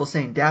saw people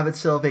saying David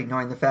Silva,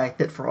 ignoring the fact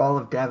that for all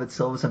of David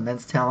Silva's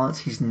immense talents,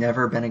 he's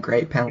never been a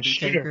great penalty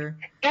taker.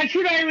 That's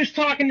what I was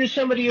talking to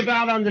somebody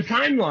about on the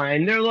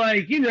timeline. They're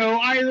like,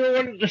 either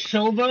one of the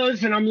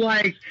Silvas, and I'm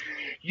like,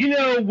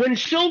 when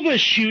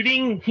Silva's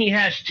shooting, he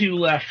has 2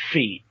 left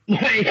feet.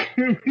 Like,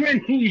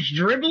 when he's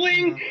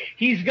dribbling,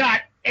 he's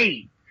got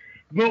 8.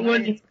 But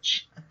when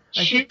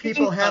I think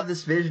people have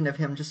this vision of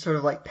him just sort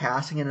of like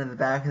passing it in the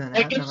back of the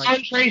net. Like an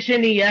Andres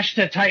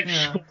Iniesta type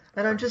score.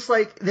 And I'm just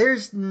like,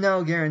 there's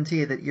no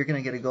guarantee that you're going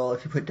to get a goal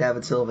if you put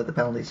David Silva at the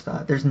penalty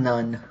spot. There's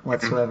none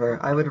whatsoever.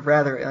 I would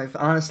have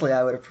honestly,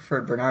 I would have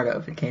preferred Bernardo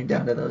if it came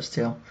down to those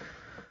two.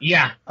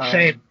 Yeah,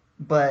 same.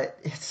 But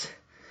it's,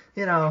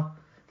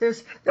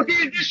 there's...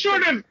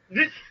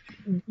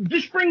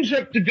 This brings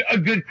up a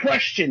good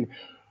question.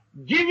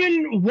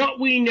 Given what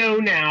we know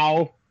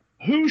now,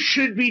 who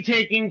should be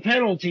taking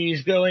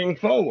penalties going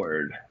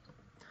forward?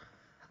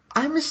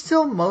 I'm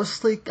still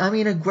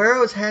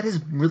Aguero's had his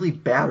really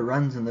bad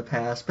runs in the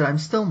past, but I'm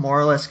still more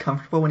or less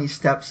comfortable when he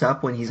steps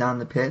up when he's on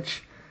the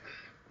pitch.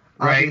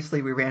 Right.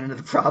 Obviously, we ran into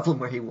the problem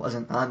where he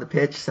wasn't on the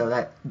pitch, so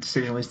that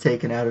decision was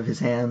taken out of his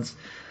hands.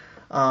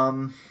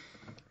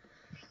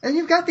 And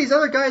you've got these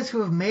other guys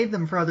who have made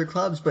them for other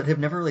clubs, but have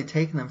never really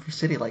taken them for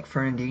City, like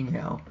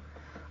Fernandinho.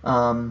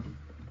 And,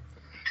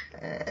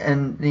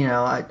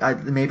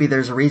 maybe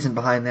there's a reason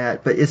behind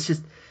that, but it's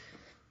just,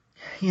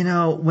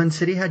 when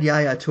City had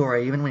Yaya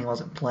Toure, even when he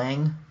wasn't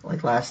playing,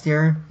 like last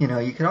year, you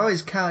could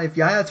always count, if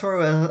Yaya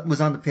Toure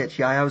was on the pitch,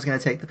 Yaya was going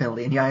to take the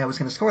penalty, and Yaya was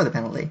going to score the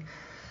penalty.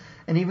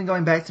 And even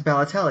going back to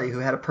Balotelli, who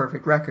had a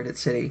perfect record at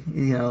City,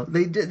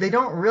 they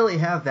don't really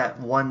have that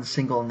one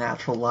single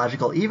natural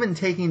logical, even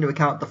taking into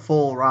account the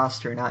full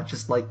roster, not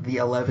just like the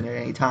 11 at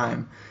any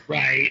time.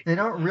 Right. They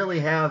don't really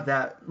have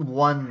that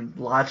one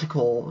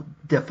logical,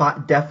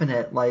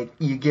 definite, like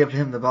you give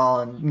him the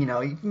ball and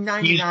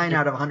 99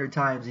 out of 100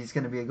 times he's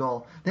going to be a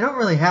goal. They don't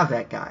really have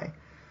that guy.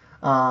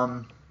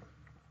 And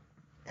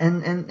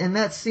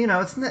that's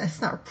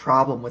it's not a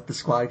problem with the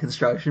squad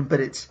construction, but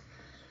it's.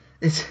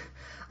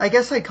 I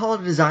guess I call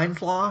it a design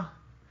flaw.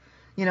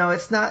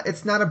 It's not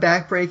a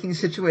backbreaking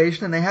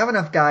situation, and they have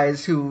enough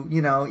guys who,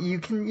 you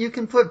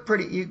can put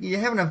you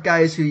have enough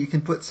guys who you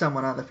can put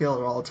someone on the field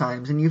at all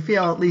times, and you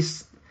feel at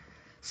least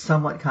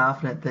somewhat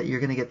confident that you're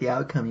going to get the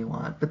outcome you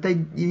want. But they,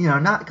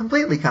 not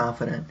completely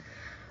confident.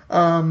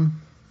 And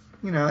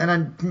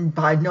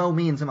by no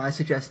means am I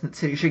suggesting that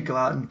City should go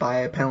out and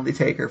buy a penalty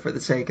taker for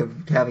the sake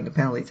of having a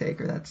penalty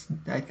taker.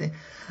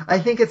 I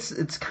think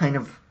it's kind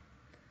of.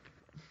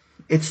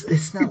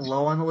 It's not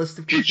low on the list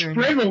of concerns.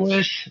 It's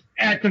frivolous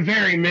at the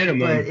very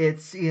minimum. But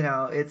it's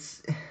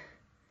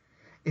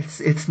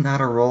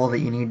not a role that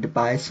you need to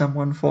buy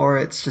someone for.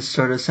 It's just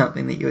sort of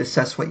something that you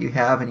assess what you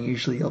have, and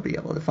usually you'll be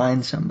able to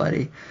find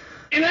somebody.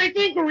 And I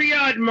think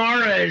Riyad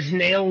Mahrez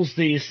nails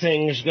these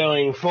things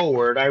going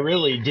forward. I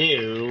really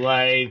do.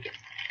 Like,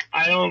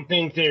 I don't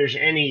think there's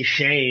any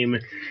shame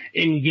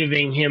in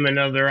giving him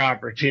another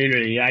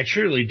opportunity. I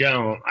truly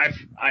don't.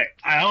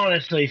 I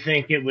honestly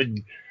think it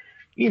would...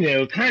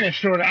 kind of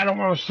sort of, I don't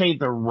want to say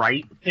the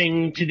right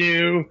thing to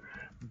do,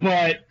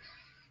 but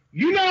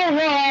how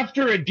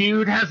after a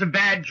dude has a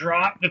bad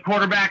drop, the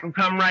quarterback will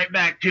come right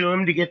back to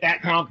him to get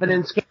that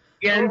confidence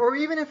again? Or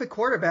even if a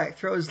quarterback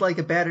throws like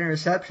a bad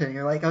interception,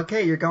 you're like,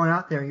 okay, you're going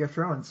out there, you're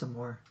throwing some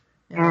more.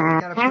 You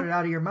got to put it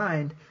out of your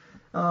mind.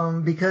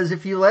 Because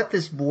if you let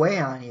this weigh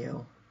on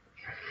you,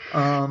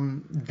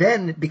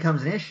 then it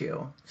becomes an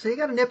issue. So you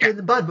got to nip it in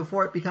the bud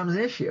before it becomes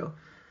an issue.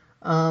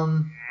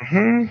 And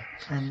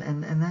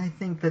I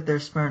think that they're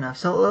smart enough.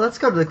 So let's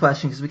go to the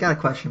question, because we got a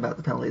question about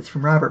the penalty. It's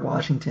from Robert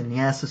Washington, and he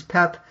asks us,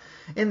 Pep,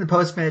 in the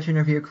post-match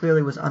interview,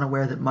 clearly was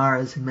unaware that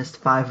Mahrez had missed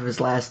 5 of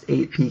his last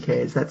 8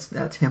 PKs.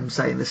 That's him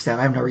citing the stat.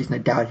 I have no reason to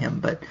doubt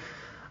him, but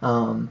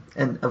and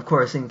of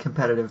course in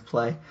competitive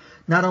play.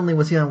 Not only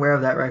was he unaware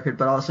of that record,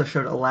 but also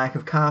showed a lack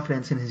of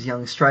confidence in his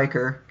young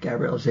striker,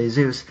 Gabriel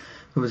Jesus,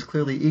 who was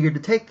clearly eager to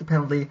take the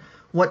penalty.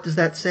 What does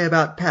that say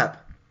about Pep?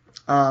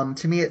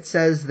 To me, it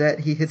says that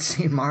he had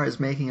seen Mahrez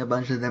making a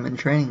bunch of them in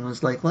training and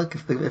was like, look,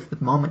 if the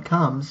moment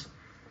comes...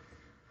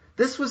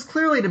 This was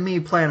clearly, to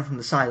me, planned from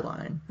the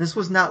sideline. This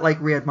was not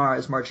like Riyad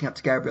Mahrez marching up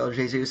to Gabriel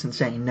Jesus and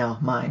saying, no,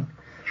 mine.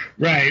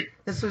 Right.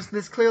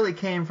 This clearly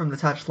came from the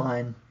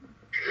touchline.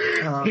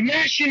 The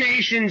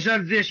machinations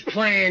of this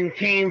plan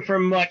came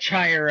from much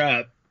higher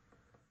up.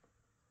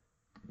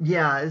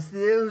 Yeah,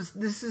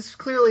 this is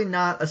clearly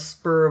not a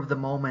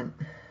spur-of-the-moment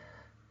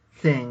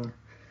thing.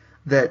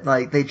 That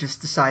they just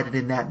decided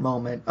in that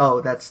moment, oh,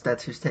 that's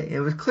who's taking.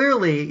 It was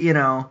clearly, and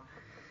I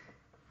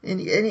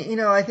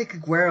think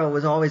Aguero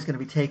was always going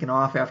to be taken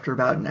off after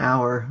about an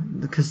hour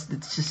because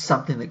it's just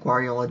something that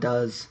Guardiola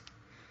does.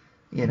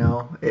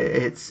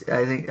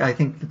 I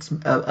think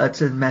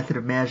it's a method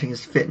of managing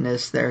his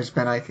fitness. There's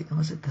been, I think,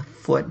 was it the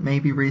foot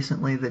maybe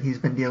recently that he's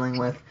been dealing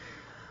with.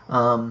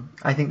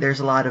 I think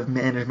there's a lot of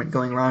management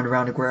going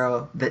around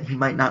Aguero that he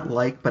might not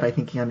like, but I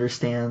think he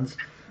understands.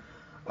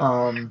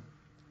 And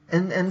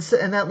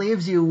that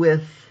leaves you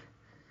with,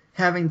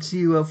 having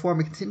to form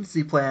a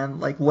contingency plan,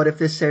 like what if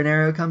this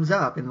scenario comes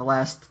up in the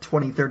last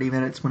 20, 30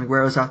 minutes when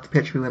Aguero's off the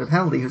pitch, we win a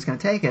penalty, who's going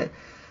to take it?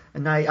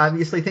 And I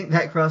obviously think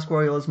that crossed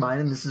Guardiola's mind,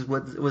 and this is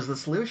what was the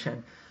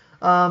solution.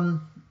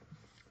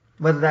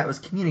 Whether that was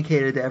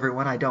communicated to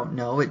everyone, I don't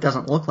know. It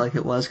doesn't look like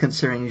it was,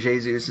 considering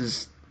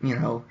Jesus'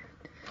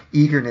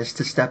 eagerness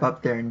to step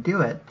up there and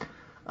do it.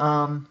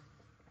 And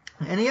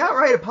he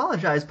outright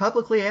apologized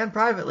publicly and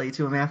privately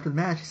to him after the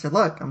match. He said,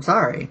 "Look, I'm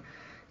sorry.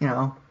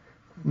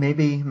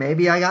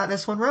 Maybe I got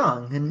this one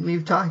wrong." And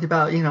we've talked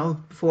about,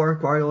 before,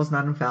 Guardiola's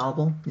not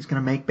infallible. He's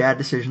going to make bad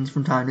decisions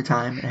from time to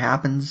time. It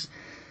happens.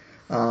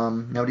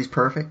 Nobody's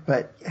perfect,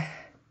 but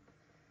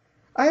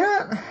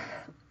I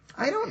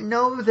don't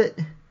know that.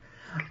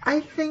 I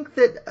think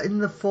that in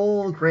the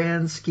full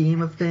grand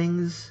scheme of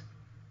things,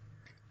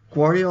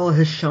 Guardiola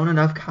has shown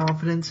enough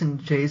confidence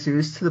in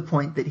Jesus to the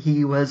point that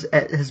he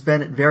has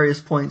been at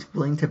various points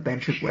willing to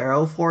bench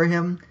Aguero for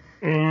him.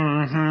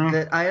 Mm-hmm.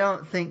 That I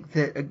don't think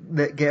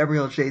that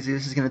Gabriel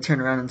Jesus is going to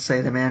turn around and say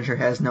the manager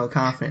has no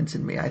confidence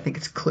in me. I think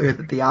it's clear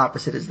that the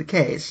opposite is the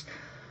case.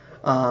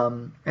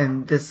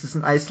 And this is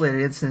an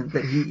isolated incident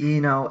that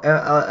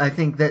I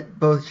think that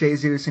both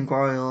Jesus and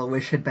Guardiola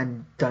wish had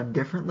been done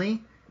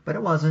differently, but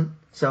it wasn't.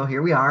 So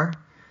here we are.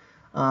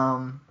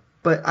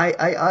 But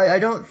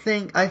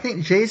I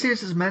think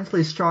Jesus is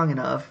mentally strong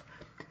enough,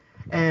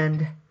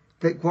 and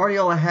that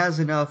Guardiola has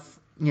enough,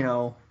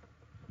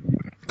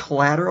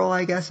 collateral,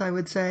 I guess I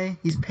would say.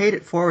 He's paid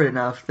it forward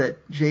enough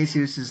that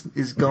Jesus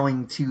is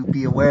going to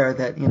be aware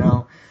that,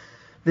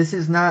 this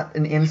is not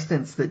an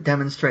instance that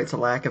demonstrates a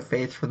lack of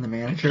faith from the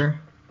manager.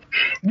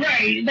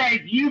 Right,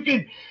 like you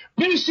could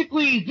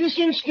basically, this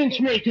instance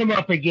may come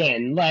up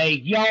again.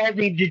 Like, y'all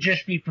need to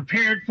just be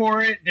prepared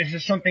for it. This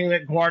is something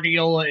that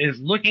Guardiola is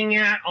looking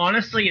at.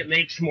 Honestly, it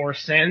makes more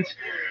sense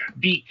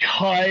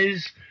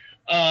because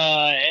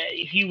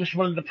he was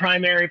one of the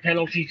primary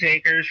penalty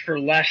takers for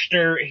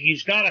Leicester.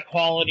 He's got a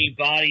quality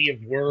body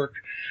of work.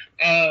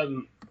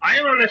 I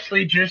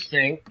honestly just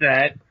think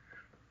that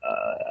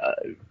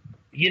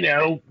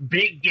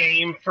big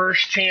game,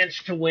 first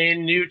chance to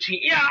win, new team.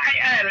 Yeah,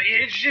 I don't,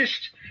 it's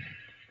just,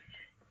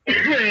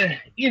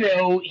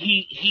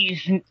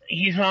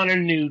 he's on a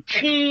new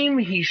team.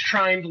 He's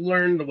trying to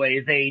learn the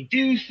way they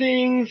do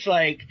things.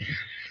 Like,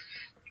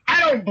 I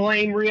don't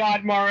blame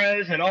Riyad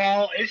Mahrez at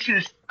all. It's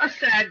just a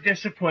sad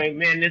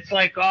disappointment. It's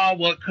like, oh,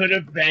 what could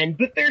have been.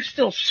 But there's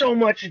still so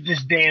much of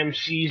this damn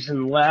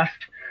season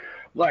left.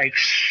 Like,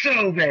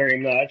 so very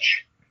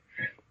much.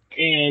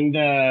 And,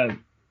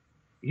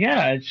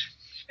 it's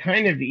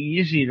kind of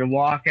easy to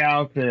walk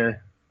out the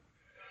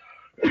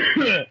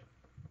guy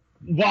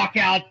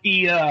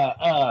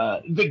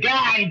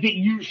that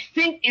you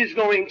think is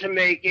going to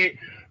make it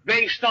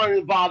based on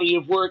the body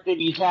of work that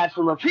he's had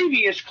from a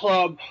previous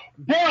club,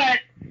 but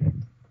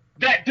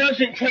that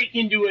doesn't take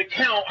into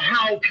account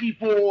how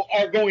people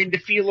are going to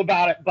feel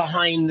about it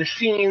behind the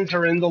scenes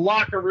or in the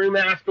locker room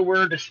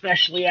afterward,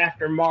 especially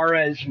after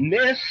Mahrez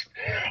missed.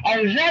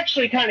 I was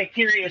actually kind of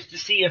curious to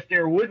see if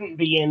there wouldn't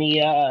be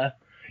any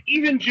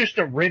even just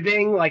a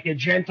ribbing, like a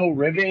gentle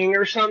ribbing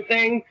or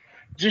something,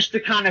 just to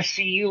kind of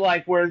see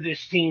like where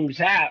this team's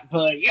at.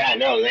 But yeah,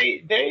 no,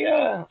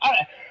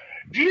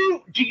 do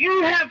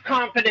you have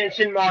confidence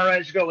in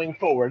Mahrez going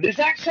forward? Is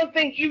that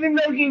something, even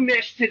though he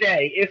missed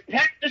today, if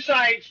Pep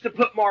decides to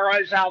put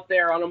Mahrez out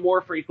there on a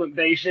more frequent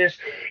basis,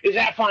 is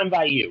that fine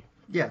by you?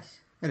 Yes,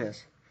 it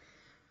is.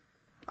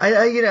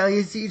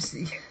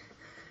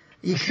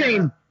 You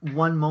can't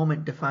one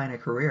moment define a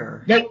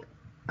career. Nope.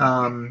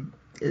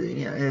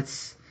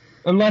 It's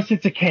unless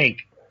it's a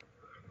cake.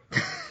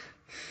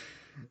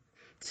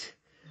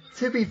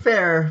 To be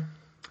fair,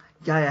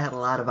 Gaia had a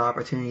lot of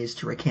opportunities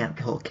to recant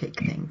the whole cake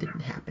thing.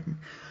 Didn't happen.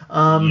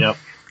 Yep.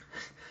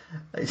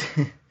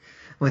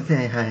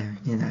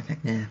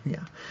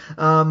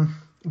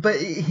 But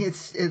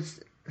it's.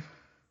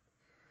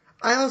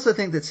 I also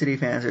think that City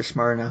fans are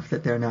smart enough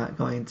that they're not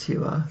going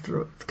to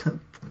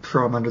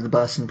throw them under the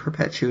bus in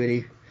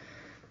perpetuity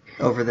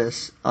over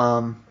this.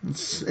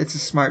 It's a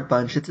smart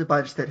bunch. It's a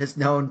bunch that has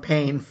known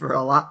pain for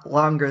a lot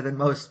longer than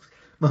most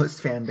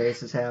fan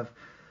bases have.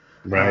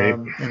 Right.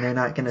 And they're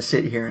not going to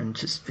sit here and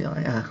just feel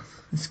like,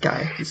 this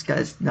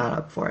guy's not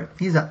up for it.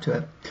 He's up to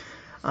it.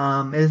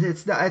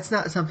 It's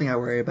not something I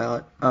worry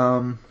about.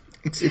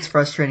 It's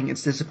frustrating.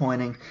 It's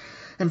disappointing.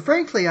 And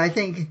frankly, I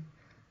think,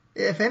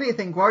 if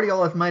anything,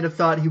 Guardiola might have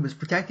thought he was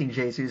protecting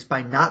Jesus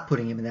by not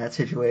putting him in that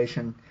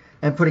situation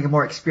and putting a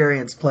more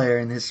experienced player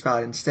in his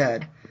spot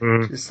instead.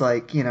 Just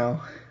like,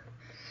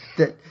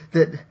 that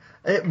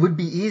it would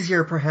be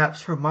easier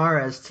perhaps for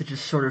Mahrez to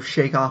just sort of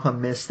shake off a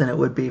miss than it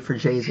would be for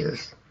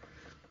Jesus.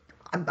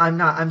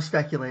 I'm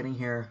speculating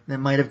here. That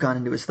might have gone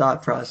into his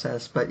thought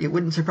process, but it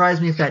wouldn't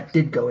surprise me if that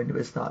did go into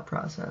his thought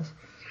process.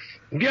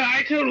 Yeah,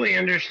 I totally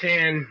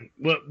understand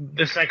what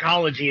the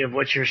psychology of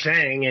what you're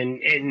saying, and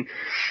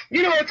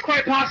it's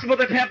quite possible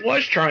that Pep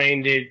was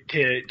trying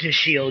to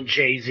shield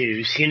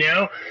Jesus.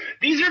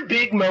 These are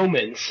big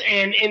moments,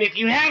 and if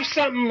you have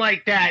something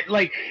like that,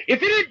 like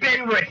if it had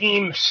been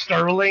Raheem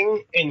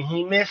Sterling and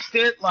he missed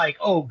it, like,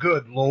 oh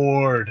good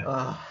lord,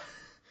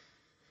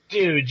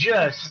 dude,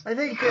 just I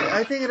think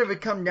it would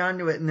come down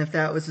to it, and if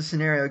that was the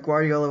scenario,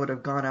 Guardiola would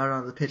have gone out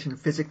on the pitch and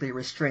physically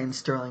restrained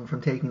Sterling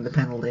from taking the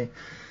penalty.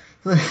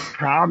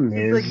 Problem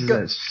is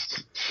that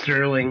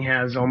Sterling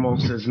has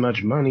almost as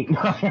much money.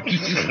 I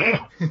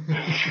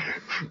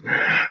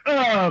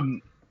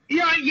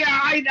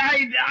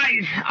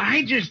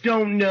just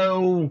don't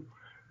know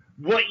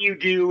what you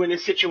do in a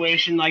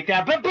situation like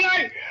that. But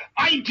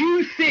I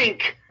do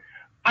think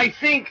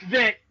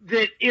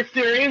that if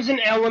there is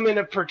an element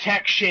of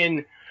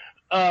protection,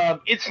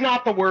 it's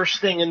not the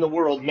worst thing in the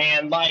world,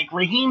 man. Like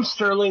Raheem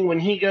Sterling,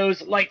 when he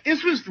goes, like,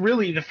 this was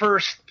really the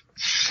first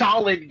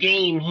solid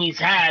game he's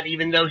had,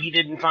 even though he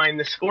didn't find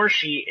the score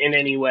sheet in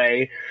any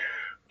way.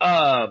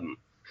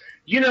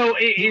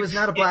 He was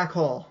not a black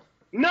hole.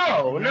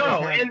 No,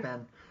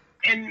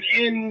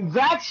 and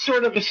that's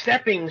sort of a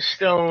stepping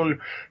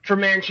stone for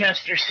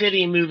Manchester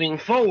City moving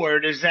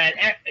forward. Is that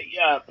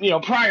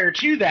prior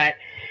to that,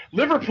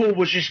 Liverpool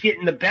was just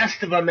getting the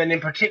best of them, and in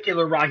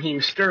particular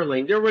Raheem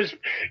Sterling. It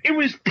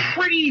was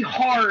pretty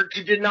hard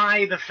to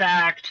deny the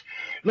fact.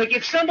 Like,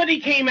 if somebody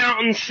came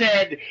out and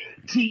said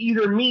to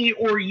either me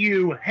or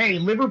you, hey,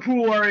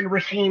 Liverpool are in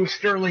Raheem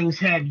Sterling's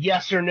head,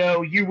 yes or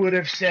no, you would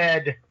have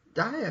said...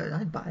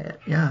 I'd buy it,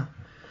 yeah.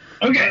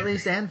 Okay. Or at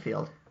least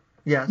Anfield.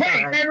 Yeah,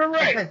 right.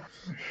 Okay.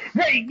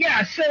 Right,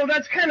 yeah, so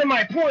that's kind of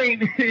my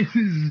point,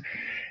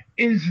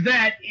 is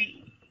that...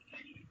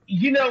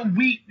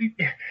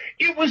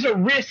 it was a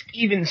risk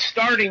even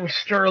starting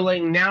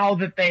Sterling now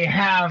that they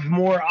have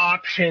more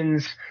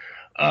options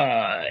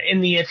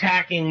in the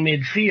attacking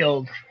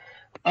midfield.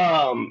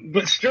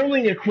 But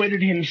Sterling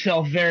acquitted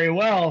himself very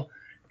well,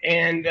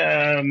 and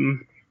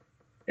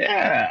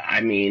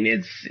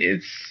it's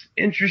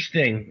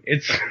interesting.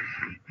 It's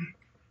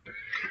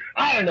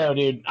I don't know,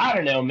 dude. I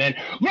don't know, man.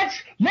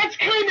 Let's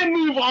kind of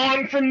move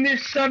on from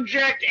this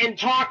subject and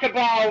talk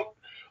about.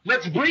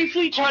 Let's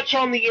briefly touch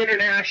on the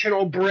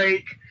international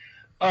break,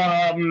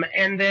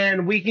 and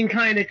then we can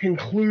kind of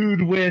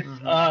conclude with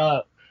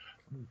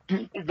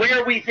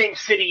where we think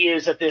City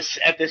is at this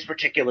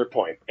particular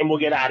point, and we'll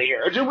get out of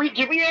here. Did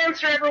we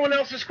answer everyone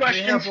else's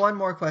questions? We have one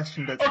more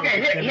question.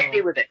 Okay, hit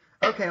me with it.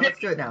 Okay, let's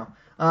do it now.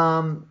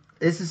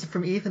 This is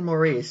from Ethan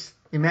Maurice.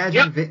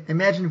 Imagine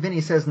Vinny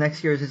says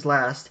next year is his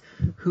last.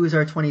 Who's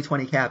our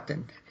 2020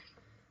 captain?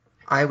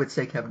 I would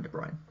say Kevin De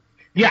Bruyne.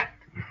 Yeah.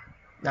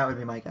 That would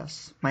be my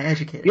guess. My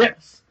educated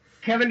guess.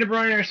 Kevin De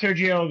Bruyne or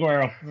Sergio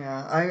Aguero.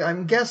 Yeah,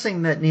 I'm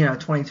guessing that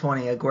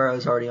 2020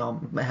 Aguero's already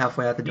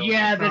halfway out the door.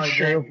 Yeah, that's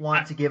true.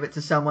 Want to give it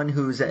to someone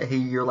who's a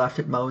year left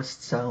at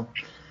most. So.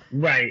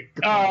 Right.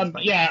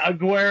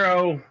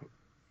 Aguero.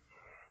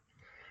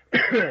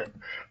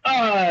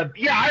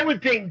 I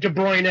would think De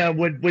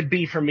Bruyne would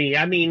be for me.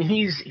 I mean,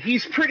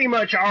 he's pretty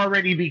much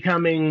already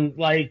becoming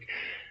like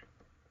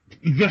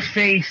the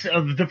face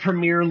of the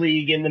Premier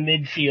League in the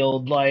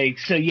midfield. Like,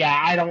 so yeah,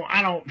 I don't.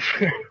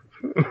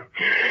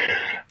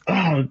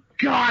 Oh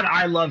God,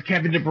 I love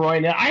Kevin De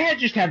Bruyne. I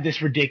just have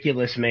this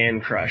ridiculous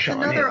man crush on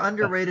him. Another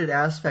underrated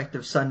aspect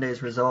of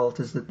Sunday's result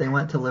is that they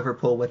went to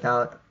Liverpool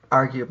without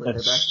arguably their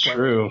best player. That's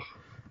true.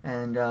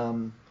 And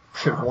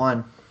should have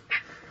won.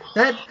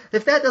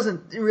 If that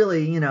doesn't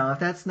really, if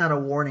that's not a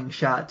warning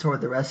shot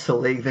toward the rest of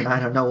the league, then I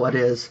don't know what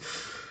is.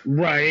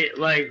 Right,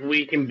 like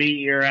we can beat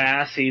your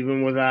ass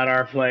even without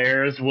our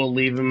players. We'll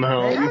leave him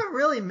home. They haven't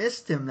really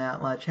missed him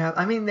that much.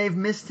 I mean, they've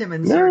missed him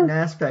in certain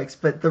aspects,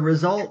 but the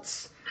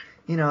results,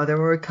 there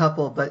were a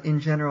couple, but in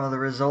general, the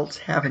results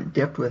haven't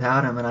dipped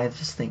without him, and I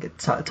just think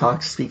it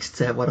speaks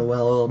to what a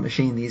well-oiled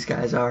machine these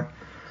guys are.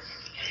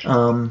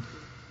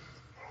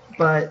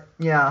 But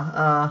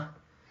yeah,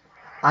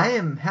 I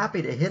am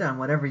happy to hit on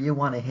whatever you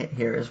want to hit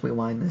here as we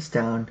wind this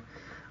down.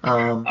 I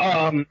don't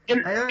know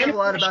a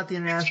lot about the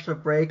international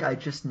break. I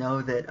just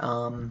know that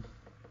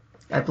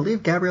I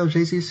believe Gabriel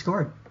Jesus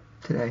scored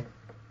today.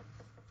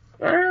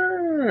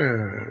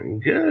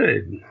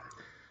 Good.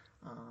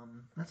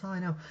 That's all I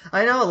know.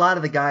 I know a lot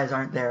of the guys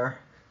aren't there.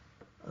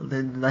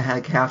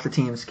 Half the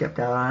team skipped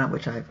out on it,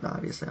 which I'm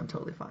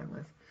totally fine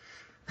with.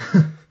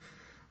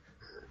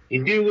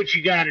 You do what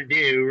you got to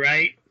do,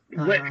 right?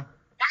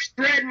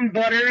 Bread and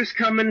butter's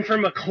coming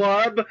from a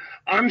club.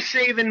 I'm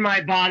saving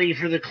my body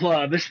for the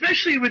club,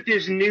 especially with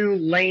this new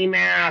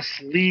lame-ass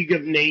League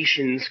of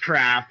Nations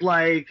crap.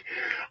 Like,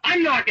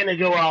 I'm not going to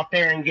go out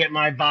there and get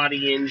my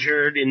body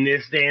injured in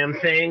this damn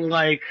thing.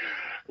 Like,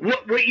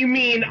 what you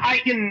mean? I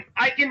can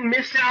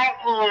miss out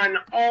on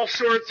all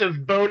sorts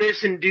of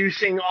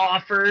bonus-inducing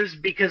offers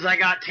because I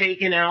got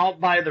taken out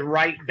by the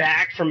right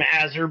back from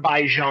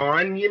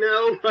Azerbaijan,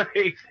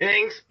 Like,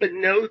 thanks, but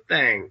no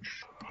thanks.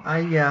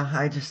 I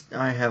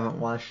haven't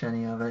watched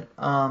any of it.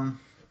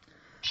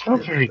 It's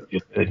not very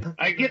good.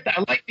 I get that.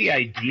 I like the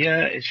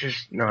idea. It's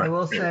just not. I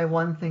will say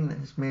one thing that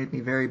has made me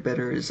very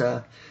bitter is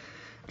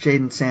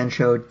Jadon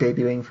Sancho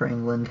debuting for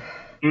England.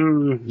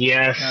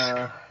 Yes.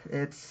 That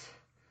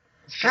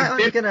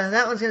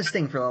one's gonna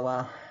sting for a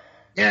while.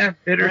 Yeah,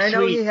 bittersweet. And I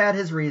know he had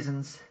his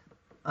reasons.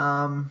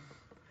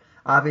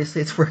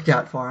 Obviously it's worked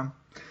out for him.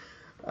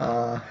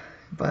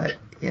 But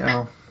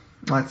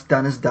what's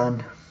done is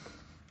done.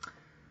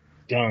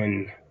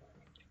 Done.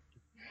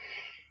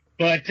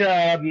 But,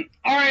 all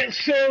right,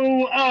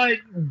 so why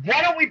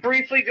don't we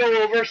briefly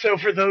go over, so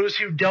for those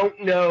who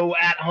don't know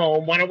at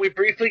home, why don't we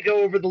briefly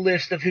go over the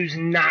list of who's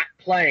not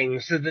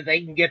playing so that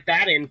they can get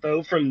that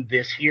info from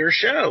this here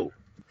show?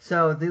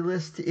 So the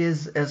list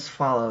is as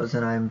follows,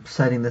 and I'm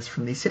citing this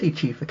from the City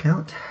Chief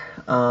account.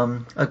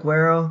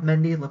 Aguero,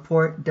 Mendy,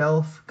 Laporte,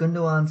 Delph,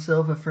 Gundogan,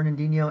 Silva,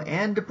 Fernandinho,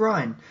 and De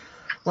Bruyne.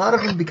 A lot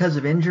of them because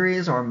of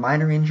injuries or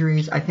minor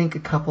injuries. I think a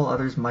couple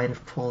others might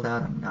have pulled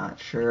out. I'm not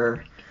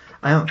sure.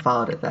 I haven't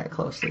followed it that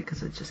closely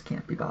because it just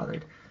can't be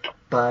bothered.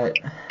 But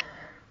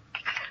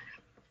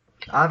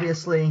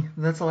obviously,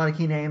 that's a lot of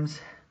key names.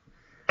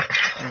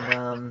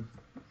 And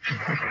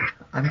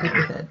I'm good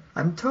with it.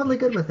 I'm totally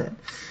good with it.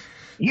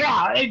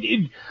 Yeah,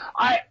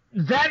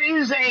 that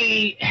is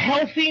a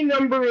healthy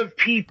number of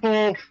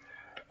people,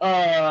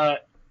 and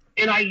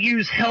I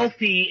use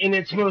healthy in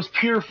its most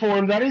pure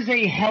form. That is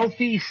a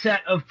healthy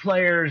set of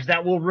players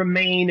that will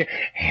remain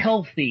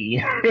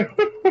healthy.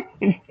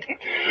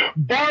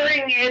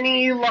 Barring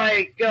any,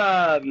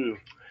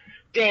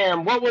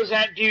 damn, what was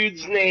that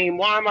dude's name?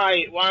 Why am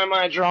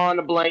I drawing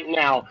a blank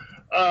now?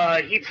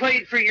 He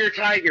played for your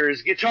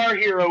Tigers. Guitar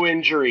Hero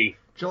injury.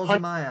 Joel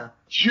Zumaya.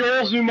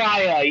 Joel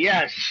Zumaya,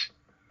 yes.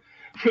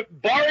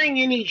 Barring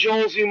any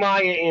Joel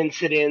Zumaya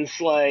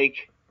incidents,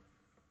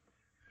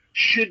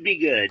 should be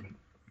good.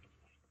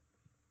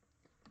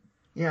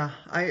 Yeah,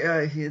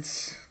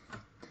 it's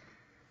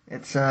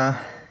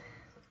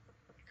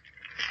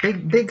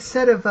big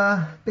set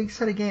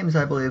of games,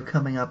 I believe,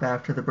 coming up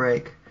after the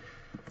break.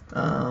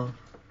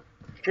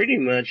 Pretty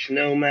much,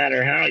 no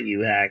matter how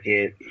you hack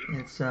it.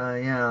 It's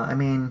yeah. I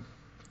mean,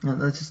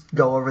 let's just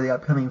go over the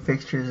upcoming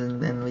fixtures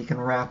and we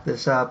can wrap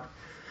this up.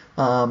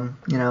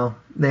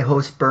 They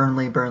host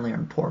Burnley. Burnley are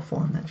in poor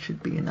form. That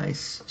should be a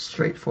nice,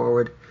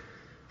 straightforward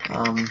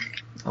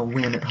a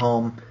win at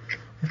home.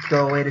 They have to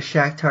go away to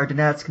Shakhtar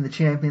Donetsk in the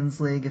Champions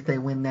League. If they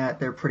win that,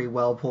 they're pretty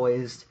well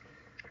poised.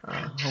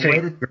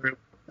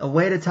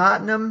 Away to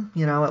Tottenham,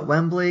 at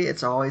Wembley,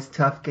 it's always a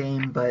tough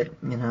game, but,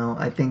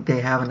 I think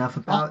they have enough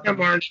about them.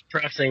 Tottenham aren't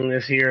pressing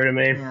this year to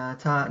me. Yeah,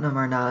 Tottenham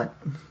are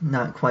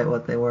not quite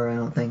what they were, I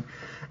don't think.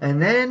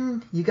 And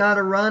then you got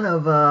a run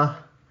of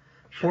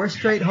 4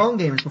 straight home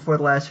games before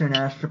the last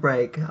international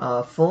break.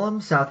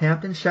 Fulham,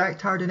 Southampton,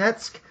 Shakhtar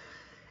Donetsk,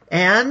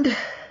 and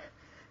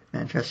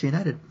Manchester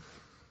United.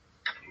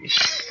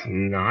 It's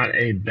not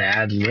a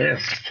bad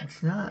list.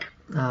 It's not.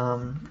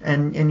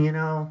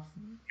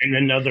 And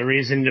another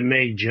reason to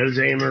make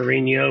Jose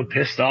Mourinho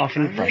pissed off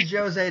and I need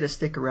Jose to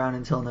stick around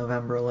until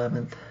November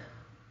 11th.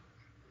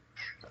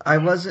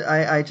 I'm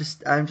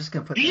just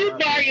gonna put. Do you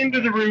buy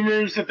into the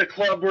rumors that the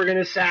club were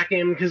gonna sack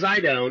him? Because I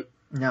don't.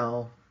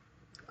 No,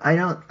 I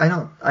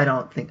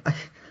don't think.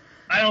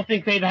 I don't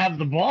think they'd have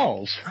the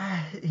balls.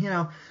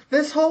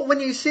 This whole when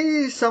you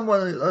see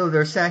someone,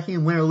 they're sacking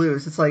him, win or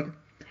lose, it's like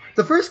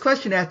the first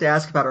question you have to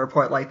ask about a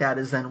report like that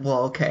is then,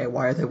 well, okay,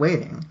 why are they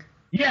waiting?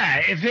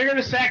 Yeah, if they're going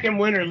to sack him,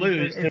 win or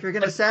lose. If you're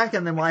going to sack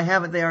him, then why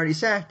haven't they already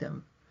sacked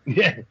him?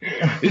 Yeah.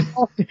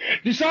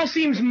 This all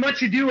seems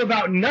much ado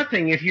about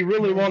nothing if you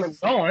really want him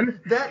gone.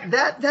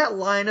 That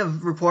line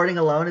of reporting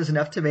alone is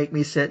enough to make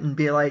me sit and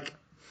be like,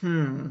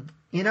 not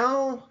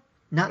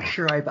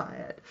sure I buy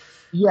it.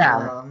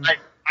 Yeah.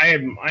 I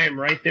am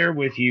right there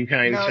with you,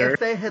 kind sir. If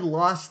they had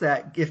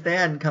if they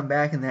hadn't come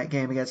back in that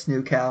game against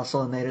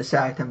Newcastle and they'd have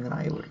sacked him, then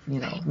I would,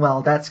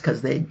 well, that's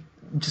because they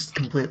just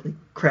completely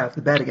crapped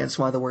the bed against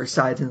one of the worst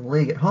sides in the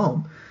league at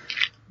home.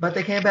 But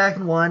they came back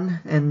and won,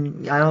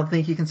 and I don't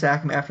think you can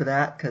sack him after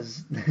that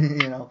because,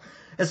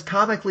 as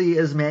comically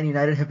as Man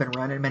United have been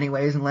run in many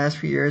ways in the last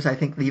few years, I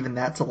think even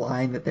that's a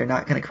line that they're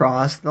not going to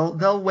cross.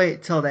 They'll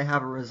wait till they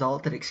have a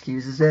result that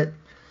excuses it.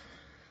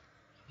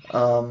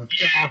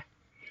 Yeah.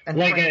 And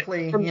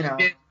frankly,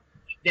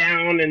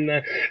 down and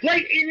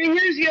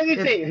here's the other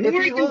thing.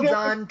 If he holds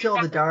on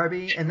till the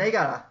derby, and they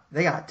got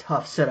a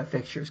tough set of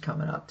fixtures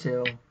coming up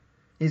too.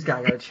 He's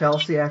got to go to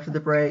Chelsea after the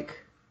break.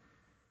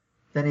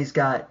 Then he's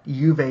got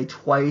Juve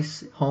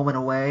twice, home and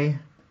away.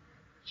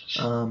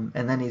 And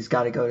then he's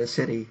got to go to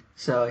City.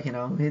 So,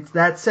 it's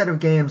that set of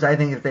games. I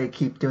think if they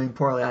keep doing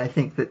poorly, I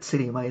think that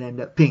City might end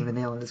up being the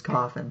nail in his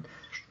coffin,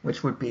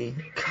 which would be.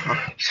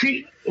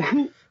 See,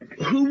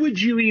 who would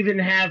you even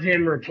have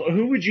him?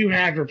 Who would you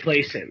have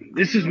replace him?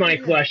 This is my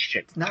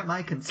question. It's not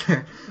my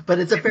concern, but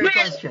it's a fair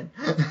question.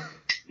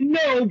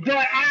 No, but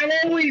I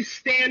always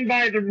stand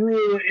by the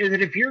rule is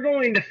that if you're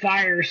going to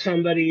fire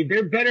somebody,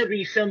 there better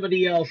be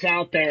somebody else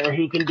out there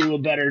who can do a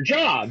better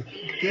job.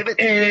 Give it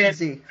to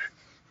Lindsay.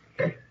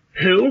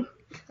 Who?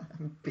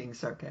 being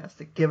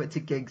sarcastic. Give it to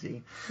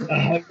Giggsy. For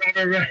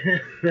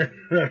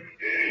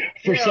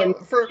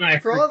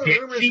all the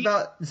rumors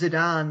about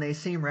Zidane, they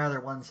seem rather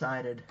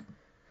one-sided.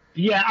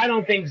 Yeah, I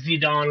don't think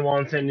Zidane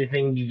wants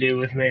anything to do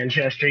with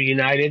Manchester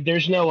United.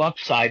 There's no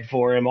upside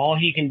for him. All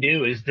he can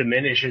do is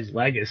diminish his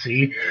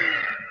legacy.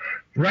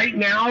 Right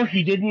now,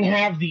 he didn't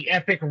have the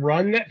epic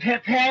run that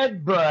Pep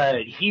had,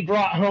 but he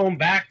brought home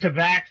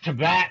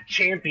back-to-back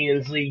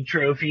Champions League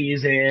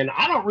trophies, and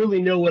I don't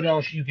really know what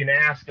else you can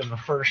ask of a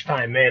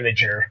first-time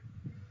manager.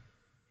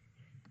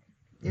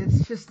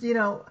 It's just,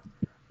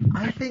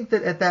 I think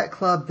that at that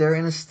club, they're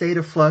in a state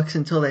of flux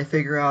until they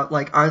figure out,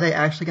 are they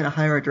actually going to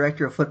hire a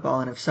director of football,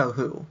 and if so,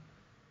 who?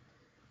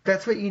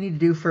 That's what you need to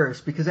do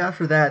first, because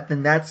after that,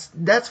 then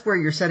that's where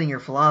you're setting your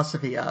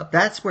philosophy up.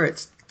 That's where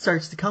it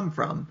starts to come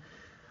from.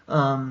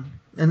 And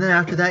then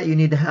after that, you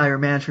need to hire a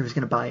manager who's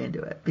going to buy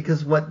into it.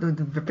 Because what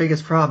the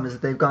biggest problem is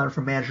that they've gone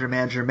from manager to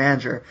manager to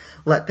manager.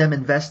 Let them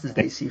invest as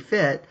they see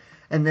fit,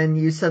 and then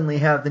you suddenly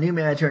have the new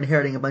manager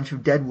inheriting a bunch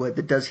of deadwood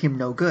that does him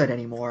no good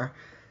anymore,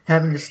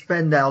 having to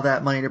spend all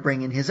that money to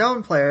bring in his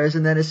own players,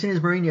 and then as soon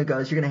as Mourinho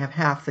goes, you're going to have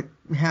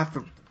half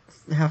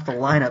the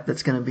lineup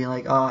that's going to be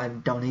like, oh, I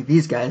don't need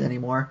these guys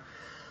anymore.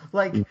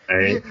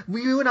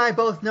 You and I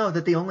both know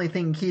that the only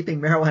thing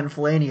keeping Marouane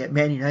Fellaini at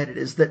Man United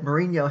is that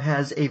Mourinho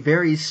has a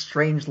very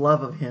strange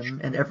love of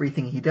him and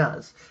everything he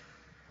does.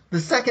 The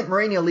second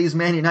Mourinho leaves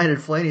Man United,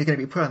 Fellaini is going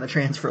to be put on the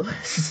transfer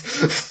list.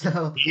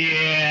 So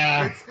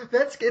yeah,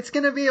 it's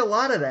going to be a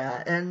lot of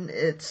that, and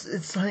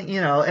it's like,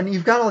 and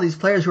you've got all these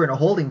players who are in a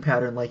holding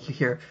pattern. Like you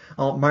hear,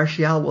 oh,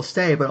 Martial will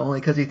stay, but only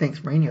because he thinks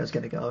Mourinho is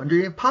going to go, and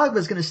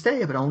Pogba's going to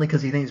stay, but only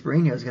because he thinks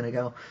Mourinho is going to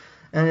go,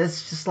 and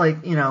it's just like,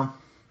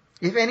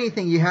 if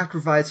anything, you have to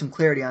provide some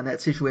clarity on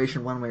that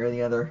situation one way or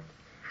the other.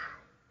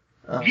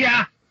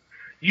 Yeah.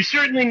 You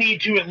certainly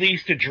need to at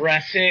least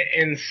address it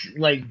and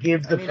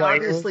give the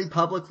players. Obviously,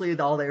 publicly,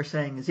 all they're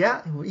saying is,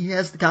 yeah, he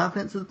has the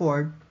confidence of the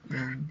board,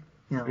 and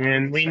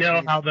and we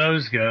know how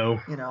those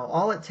go.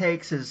 All it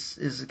takes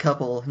is a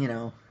couple.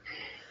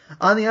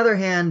 On the other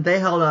hand, they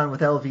held on with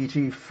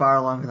LVG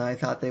far longer than I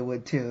thought they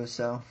would too.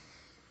 So,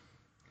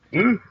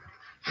 there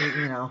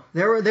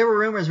were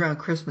rumors around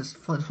Christmas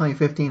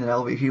 2015 that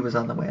LVG was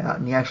on the way out,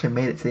 and he actually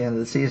made it to the end of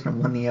the season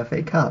and won the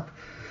FA Cup.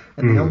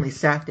 And they only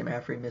sacked him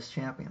after he missed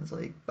Champions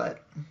League. But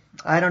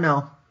I don't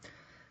know.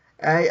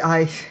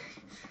 I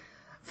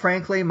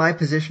frankly, my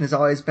position has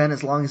always been,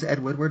 as long as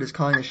Ed Woodward is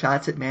calling the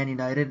shots at Man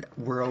United,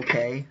 we're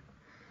okay.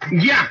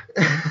 Yeah,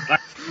 I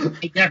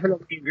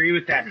definitely agree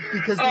with that.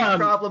 Because these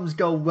problems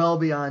go well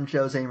beyond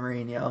Jose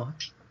Mourinho.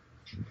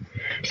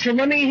 So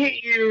let me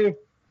hit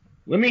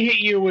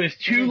you with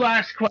two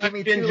last questions.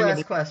 Give me two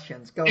last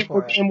questions. Go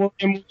for it. And we'll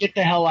get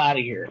the hell out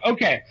of here.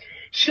 Okay,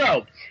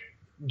 so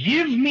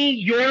give me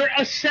your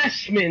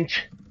assessment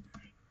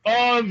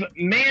of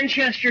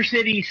Manchester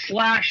City /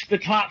 the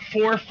top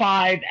 4 or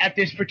 5 at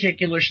this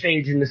particular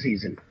stage in the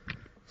season.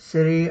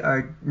 City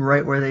are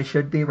right where they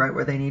should be, right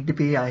where they need to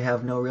be. I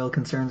have no real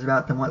concerns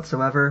about them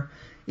whatsoever.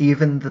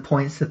 Even the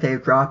points that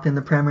they've dropped in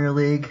the Premier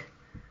League,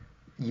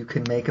 you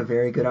can make a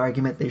very good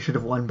argument they should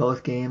have won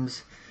both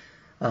games.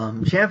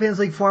 Champions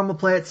League form will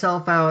play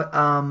itself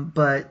out,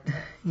 but,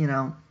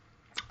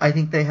 I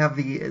think they have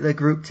the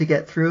group to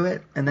get through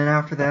it, and then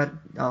after that,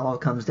 it all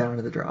comes down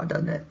to the draw,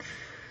 doesn't it?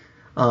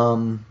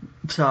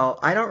 So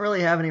I don't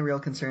really have any real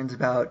concerns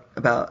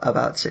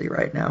about City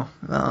right now.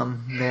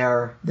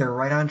 They're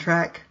right on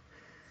track.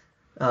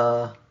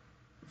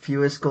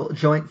 Fewest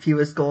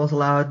goals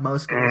allowed,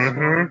 most goals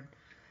scored.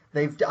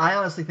 I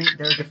honestly think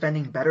they're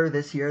defending better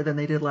this year than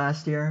they did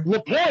last year.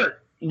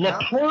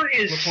 Laporte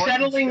is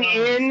settling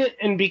in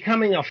and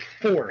becoming a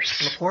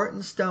force. Laporte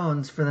and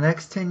Stones for the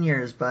next 10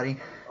 years, buddy.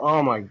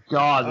 Oh my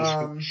God,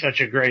 this is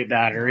such a great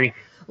battery.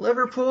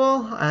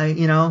 Liverpool, I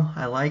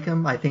like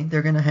them. I think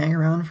they're going to hang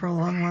around for a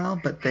long while,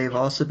 but they've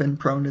also been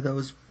prone to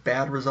those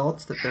bad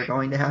results that they're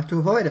going to have to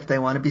avoid if they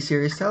want to be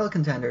serious title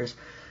contenders.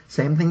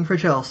 Same thing for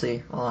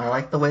Chelsea. Well, I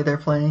like the way they're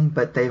playing,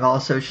 but they've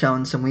also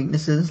shown some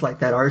weaknesses, like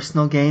that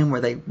Arsenal game where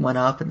they went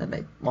up and then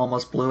they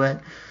almost blew it.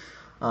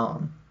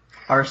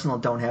 Arsenal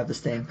don't have the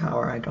staying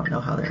power. I don't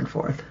know how they're in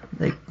fourth.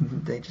 They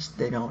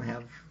don't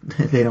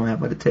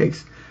have what it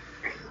takes.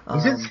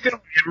 Is it still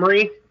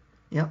Emery?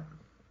 Yep.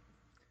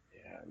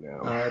 Yeah,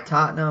 no.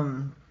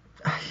 Tottenham,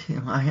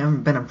 I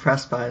haven't been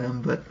impressed by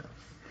them, but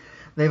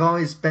they've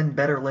always been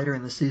better later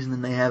in the season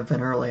than they have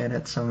been early in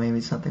it, so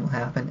maybe something will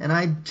happen. And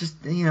I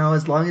just,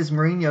 as long as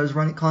Mourinho's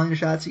calling the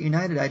shots at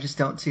United, I just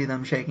don't see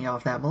them shaking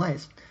off that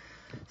malaise.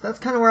 So that's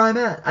kind of where I'm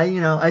at.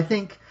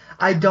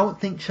 I don't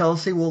think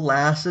Chelsea will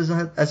last as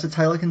a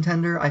title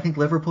contender. I think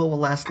Liverpool will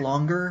last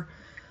longer.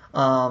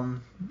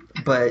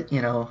 But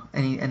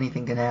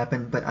anything can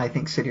happen. But I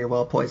think City are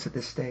well poised at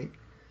this state.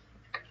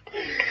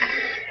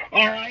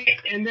 All right,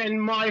 and then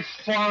my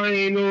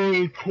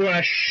final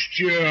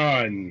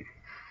question.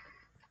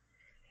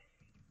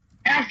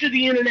 After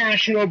the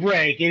international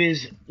break, it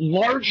is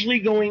largely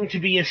going to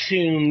be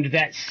assumed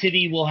that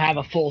City will have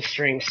a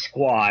full-strength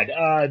squad.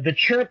 The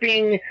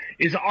chirping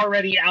is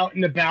already out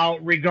and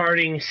about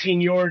regarding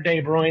Senor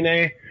De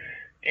Bruyne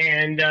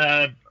And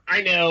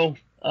I know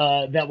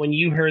that when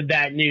you heard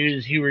that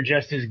news, you were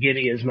just as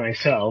giddy as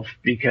myself,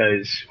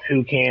 because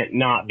who can't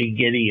not be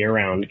giddy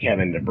around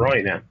Kevin De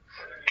Bruyne?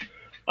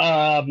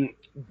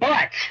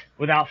 But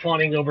without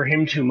fawning over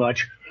him too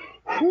much,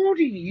 who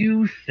do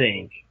you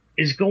think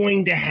is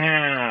going to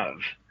have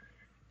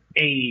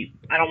I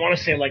don't want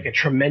to say like a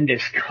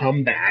tremendous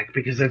comeback,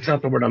 because that's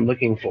not the word I'm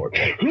looking for.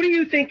 Who do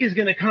you think is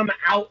going to come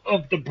out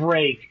of the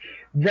break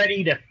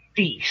ready to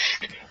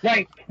feast?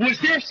 Like, was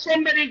there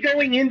somebody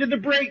going into the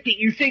break that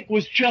you think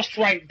was just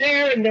right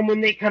there, and then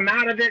when they come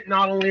out of it,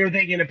 not only are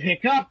they going to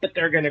pick up, but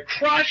they're going to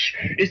crush?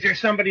 Is there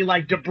somebody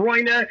like De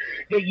Bruyne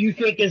that you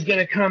think is going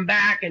to come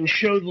back and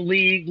show the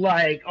league,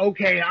 like,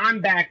 okay,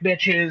 I'm back,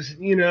 bitches?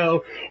 You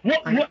know,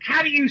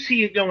 how do you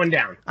see it going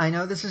down? I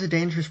know this is a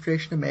dangerous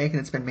prediction to make, and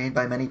it's been made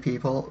by many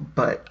people,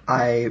 but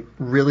I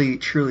really,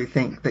 truly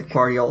think that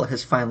Guardiola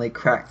has finally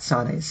cracked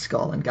Sané's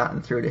skull and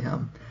gotten through to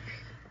him.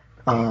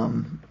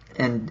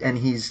 And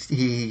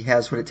he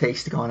has what it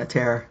takes to go on a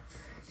tear.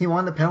 He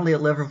won the penalty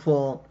at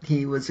Liverpool.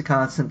 He was a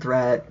constant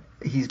threat.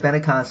 He's been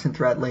a constant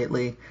threat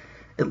lately.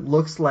 It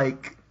looks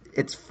like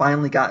it's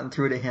finally gotten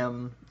through to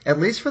him, at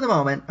least for the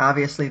moment.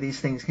 Obviously,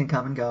 these things can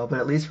come and go, but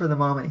at least for the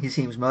moment, he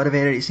seems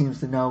motivated. He seems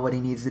to know what he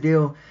needs to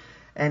do,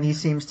 and he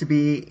seems to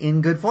be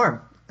in good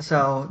form.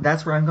 So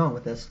that's where I'm going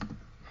with this.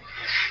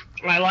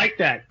 I like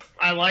that.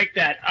 I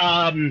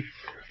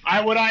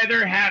would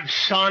either have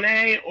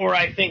Sané or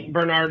I think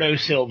Bernardo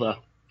Silva.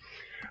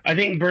 I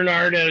think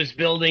Bernardo's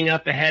building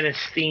up a head of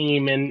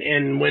steam,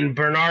 and when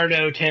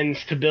Bernardo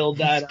tends to build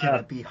that up, it's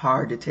gonna be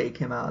hard to take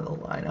him out of the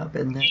lineup,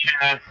 isn't it?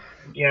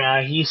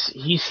 Yeah. He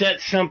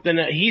sets something.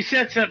 He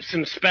sets up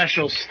some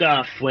special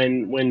stuff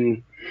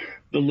when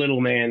the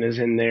little man is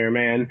in there,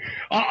 man.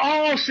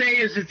 All I'll say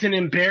is it's an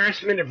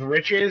embarrassment of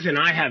riches, and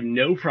I have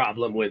no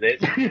problem with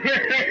it.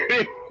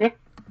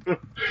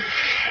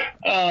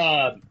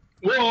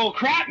 Well,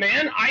 crap,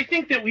 man. I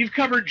think that we've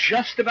covered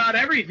just about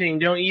everything,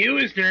 don't you?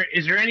 Is there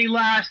any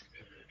last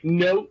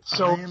notes?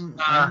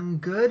 I'm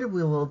good.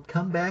 We will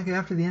come back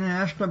after the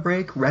international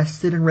break,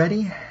 rested and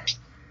ready.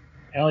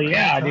 Hell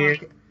yeah,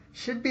 dude.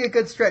 Should be a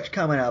good stretch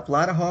coming up. A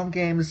lot of home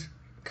games,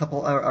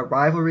 a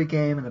rivalry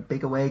game, and a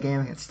big away game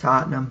against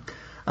Tottenham.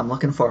 I'm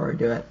looking forward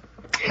to it.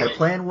 They're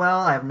playing well.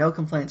 I have no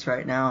complaints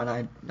right now, and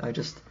I'm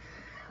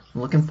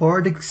looking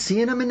forward to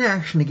seeing them in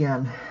action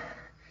again.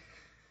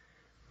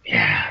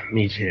 Yeah,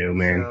 me too,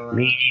 man. So,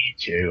 me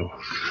too.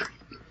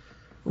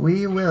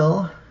 We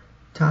will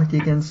talk to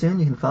you again soon.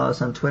 You can follow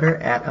us on Twitter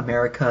at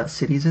American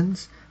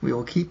Cityzens. We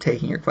will keep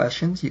taking your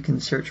questions. You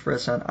can search for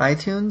us on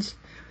iTunes,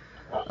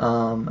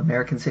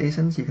 American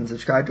Citizens. You can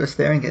subscribe to us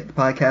there and get the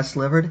podcast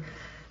delivered.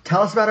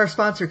 Tell us about our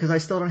sponsor, because I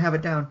still don't have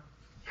it down.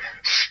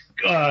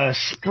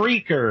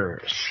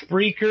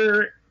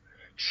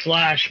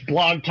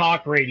 Spreaker/Blog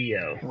Talk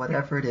Radio.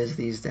 Whatever it is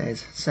these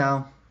days.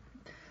 So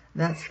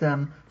that's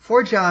them.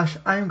 For Josh,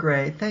 I'm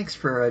Gray. Thanks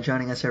for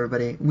joining us,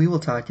 everybody. We will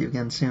talk to you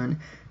again soon.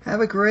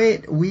 Have a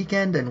great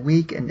weekend and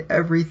week and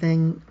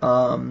everything.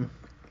 By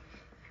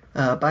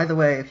the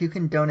way, if you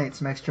can donate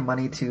some extra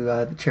money to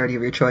the charity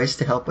of your choice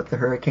to help with the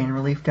hurricane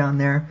relief down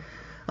there,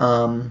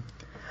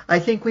 I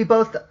think we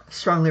both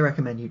strongly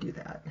recommend you do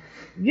that.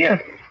 Yeah.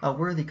 A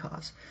worthy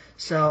cause.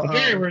 So, a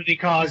very worthy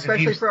cause.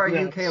 Especially for our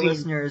UK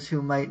listeners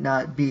who might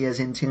not be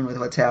as in tune with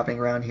what's happening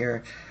around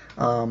here.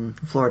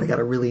 Florida got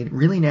a really,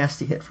 really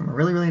nasty hit from a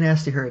really, really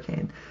nasty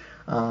hurricane.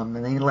 And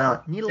they need a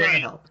lot of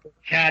help.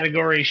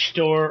 Category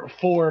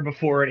 4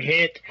 before it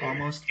hit.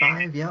 Almost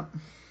 5, yep.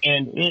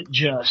 And it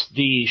just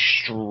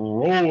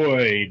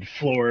destroyed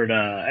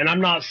Florida. And I'm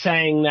not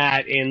saying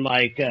that in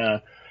like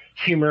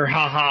humor,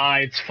 haha,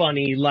 it's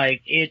funny.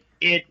 Like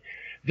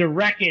the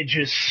wreckage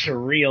is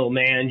surreal,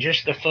 man.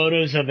 Just the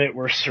photos of it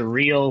were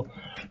surreal.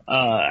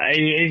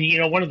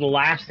 One of the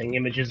lasting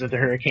images of the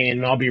hurricane,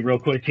 and I'll be real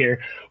quick here,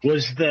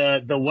 was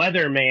the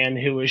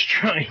weatherman who was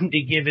trying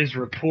to give his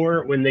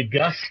report when the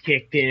gusts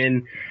kicked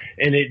in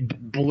and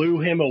it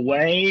blew him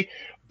away.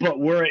 But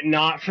were it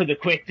not for the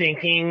quick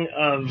thinking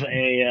of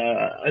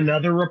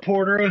another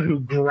reporter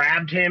who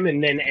grabbed him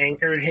and then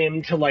anchored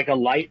him to like a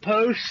light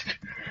post,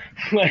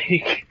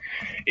 like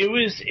it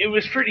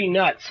was pretty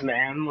nuts,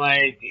 man.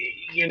 Like,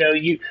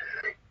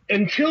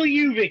 until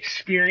you've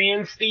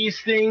experienced these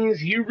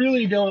things, you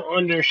really don't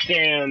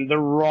understand the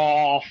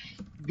raw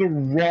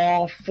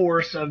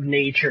force of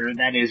nature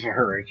that is a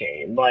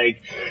hurricane.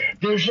 Like,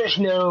 there is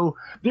no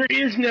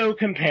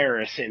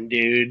comparison,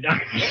 dude.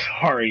 I'm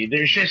sorry.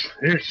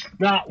 There's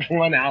not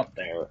one out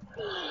there.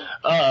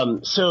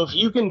 So if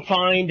you can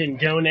find and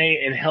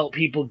donate and help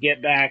people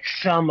get back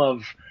some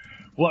of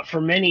what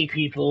for many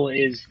people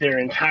is their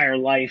entire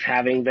life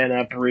having been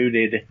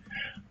uprooted,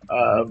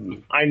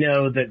 I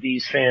know that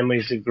these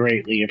families would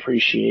greatly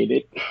appreciate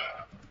it.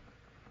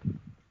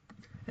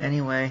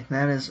 Anyway,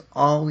 that is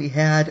all we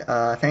had.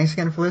 Thanks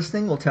again for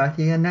listening. We'll talk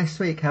to you again next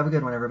week. Have a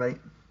good one, everybody.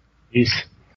 Peace.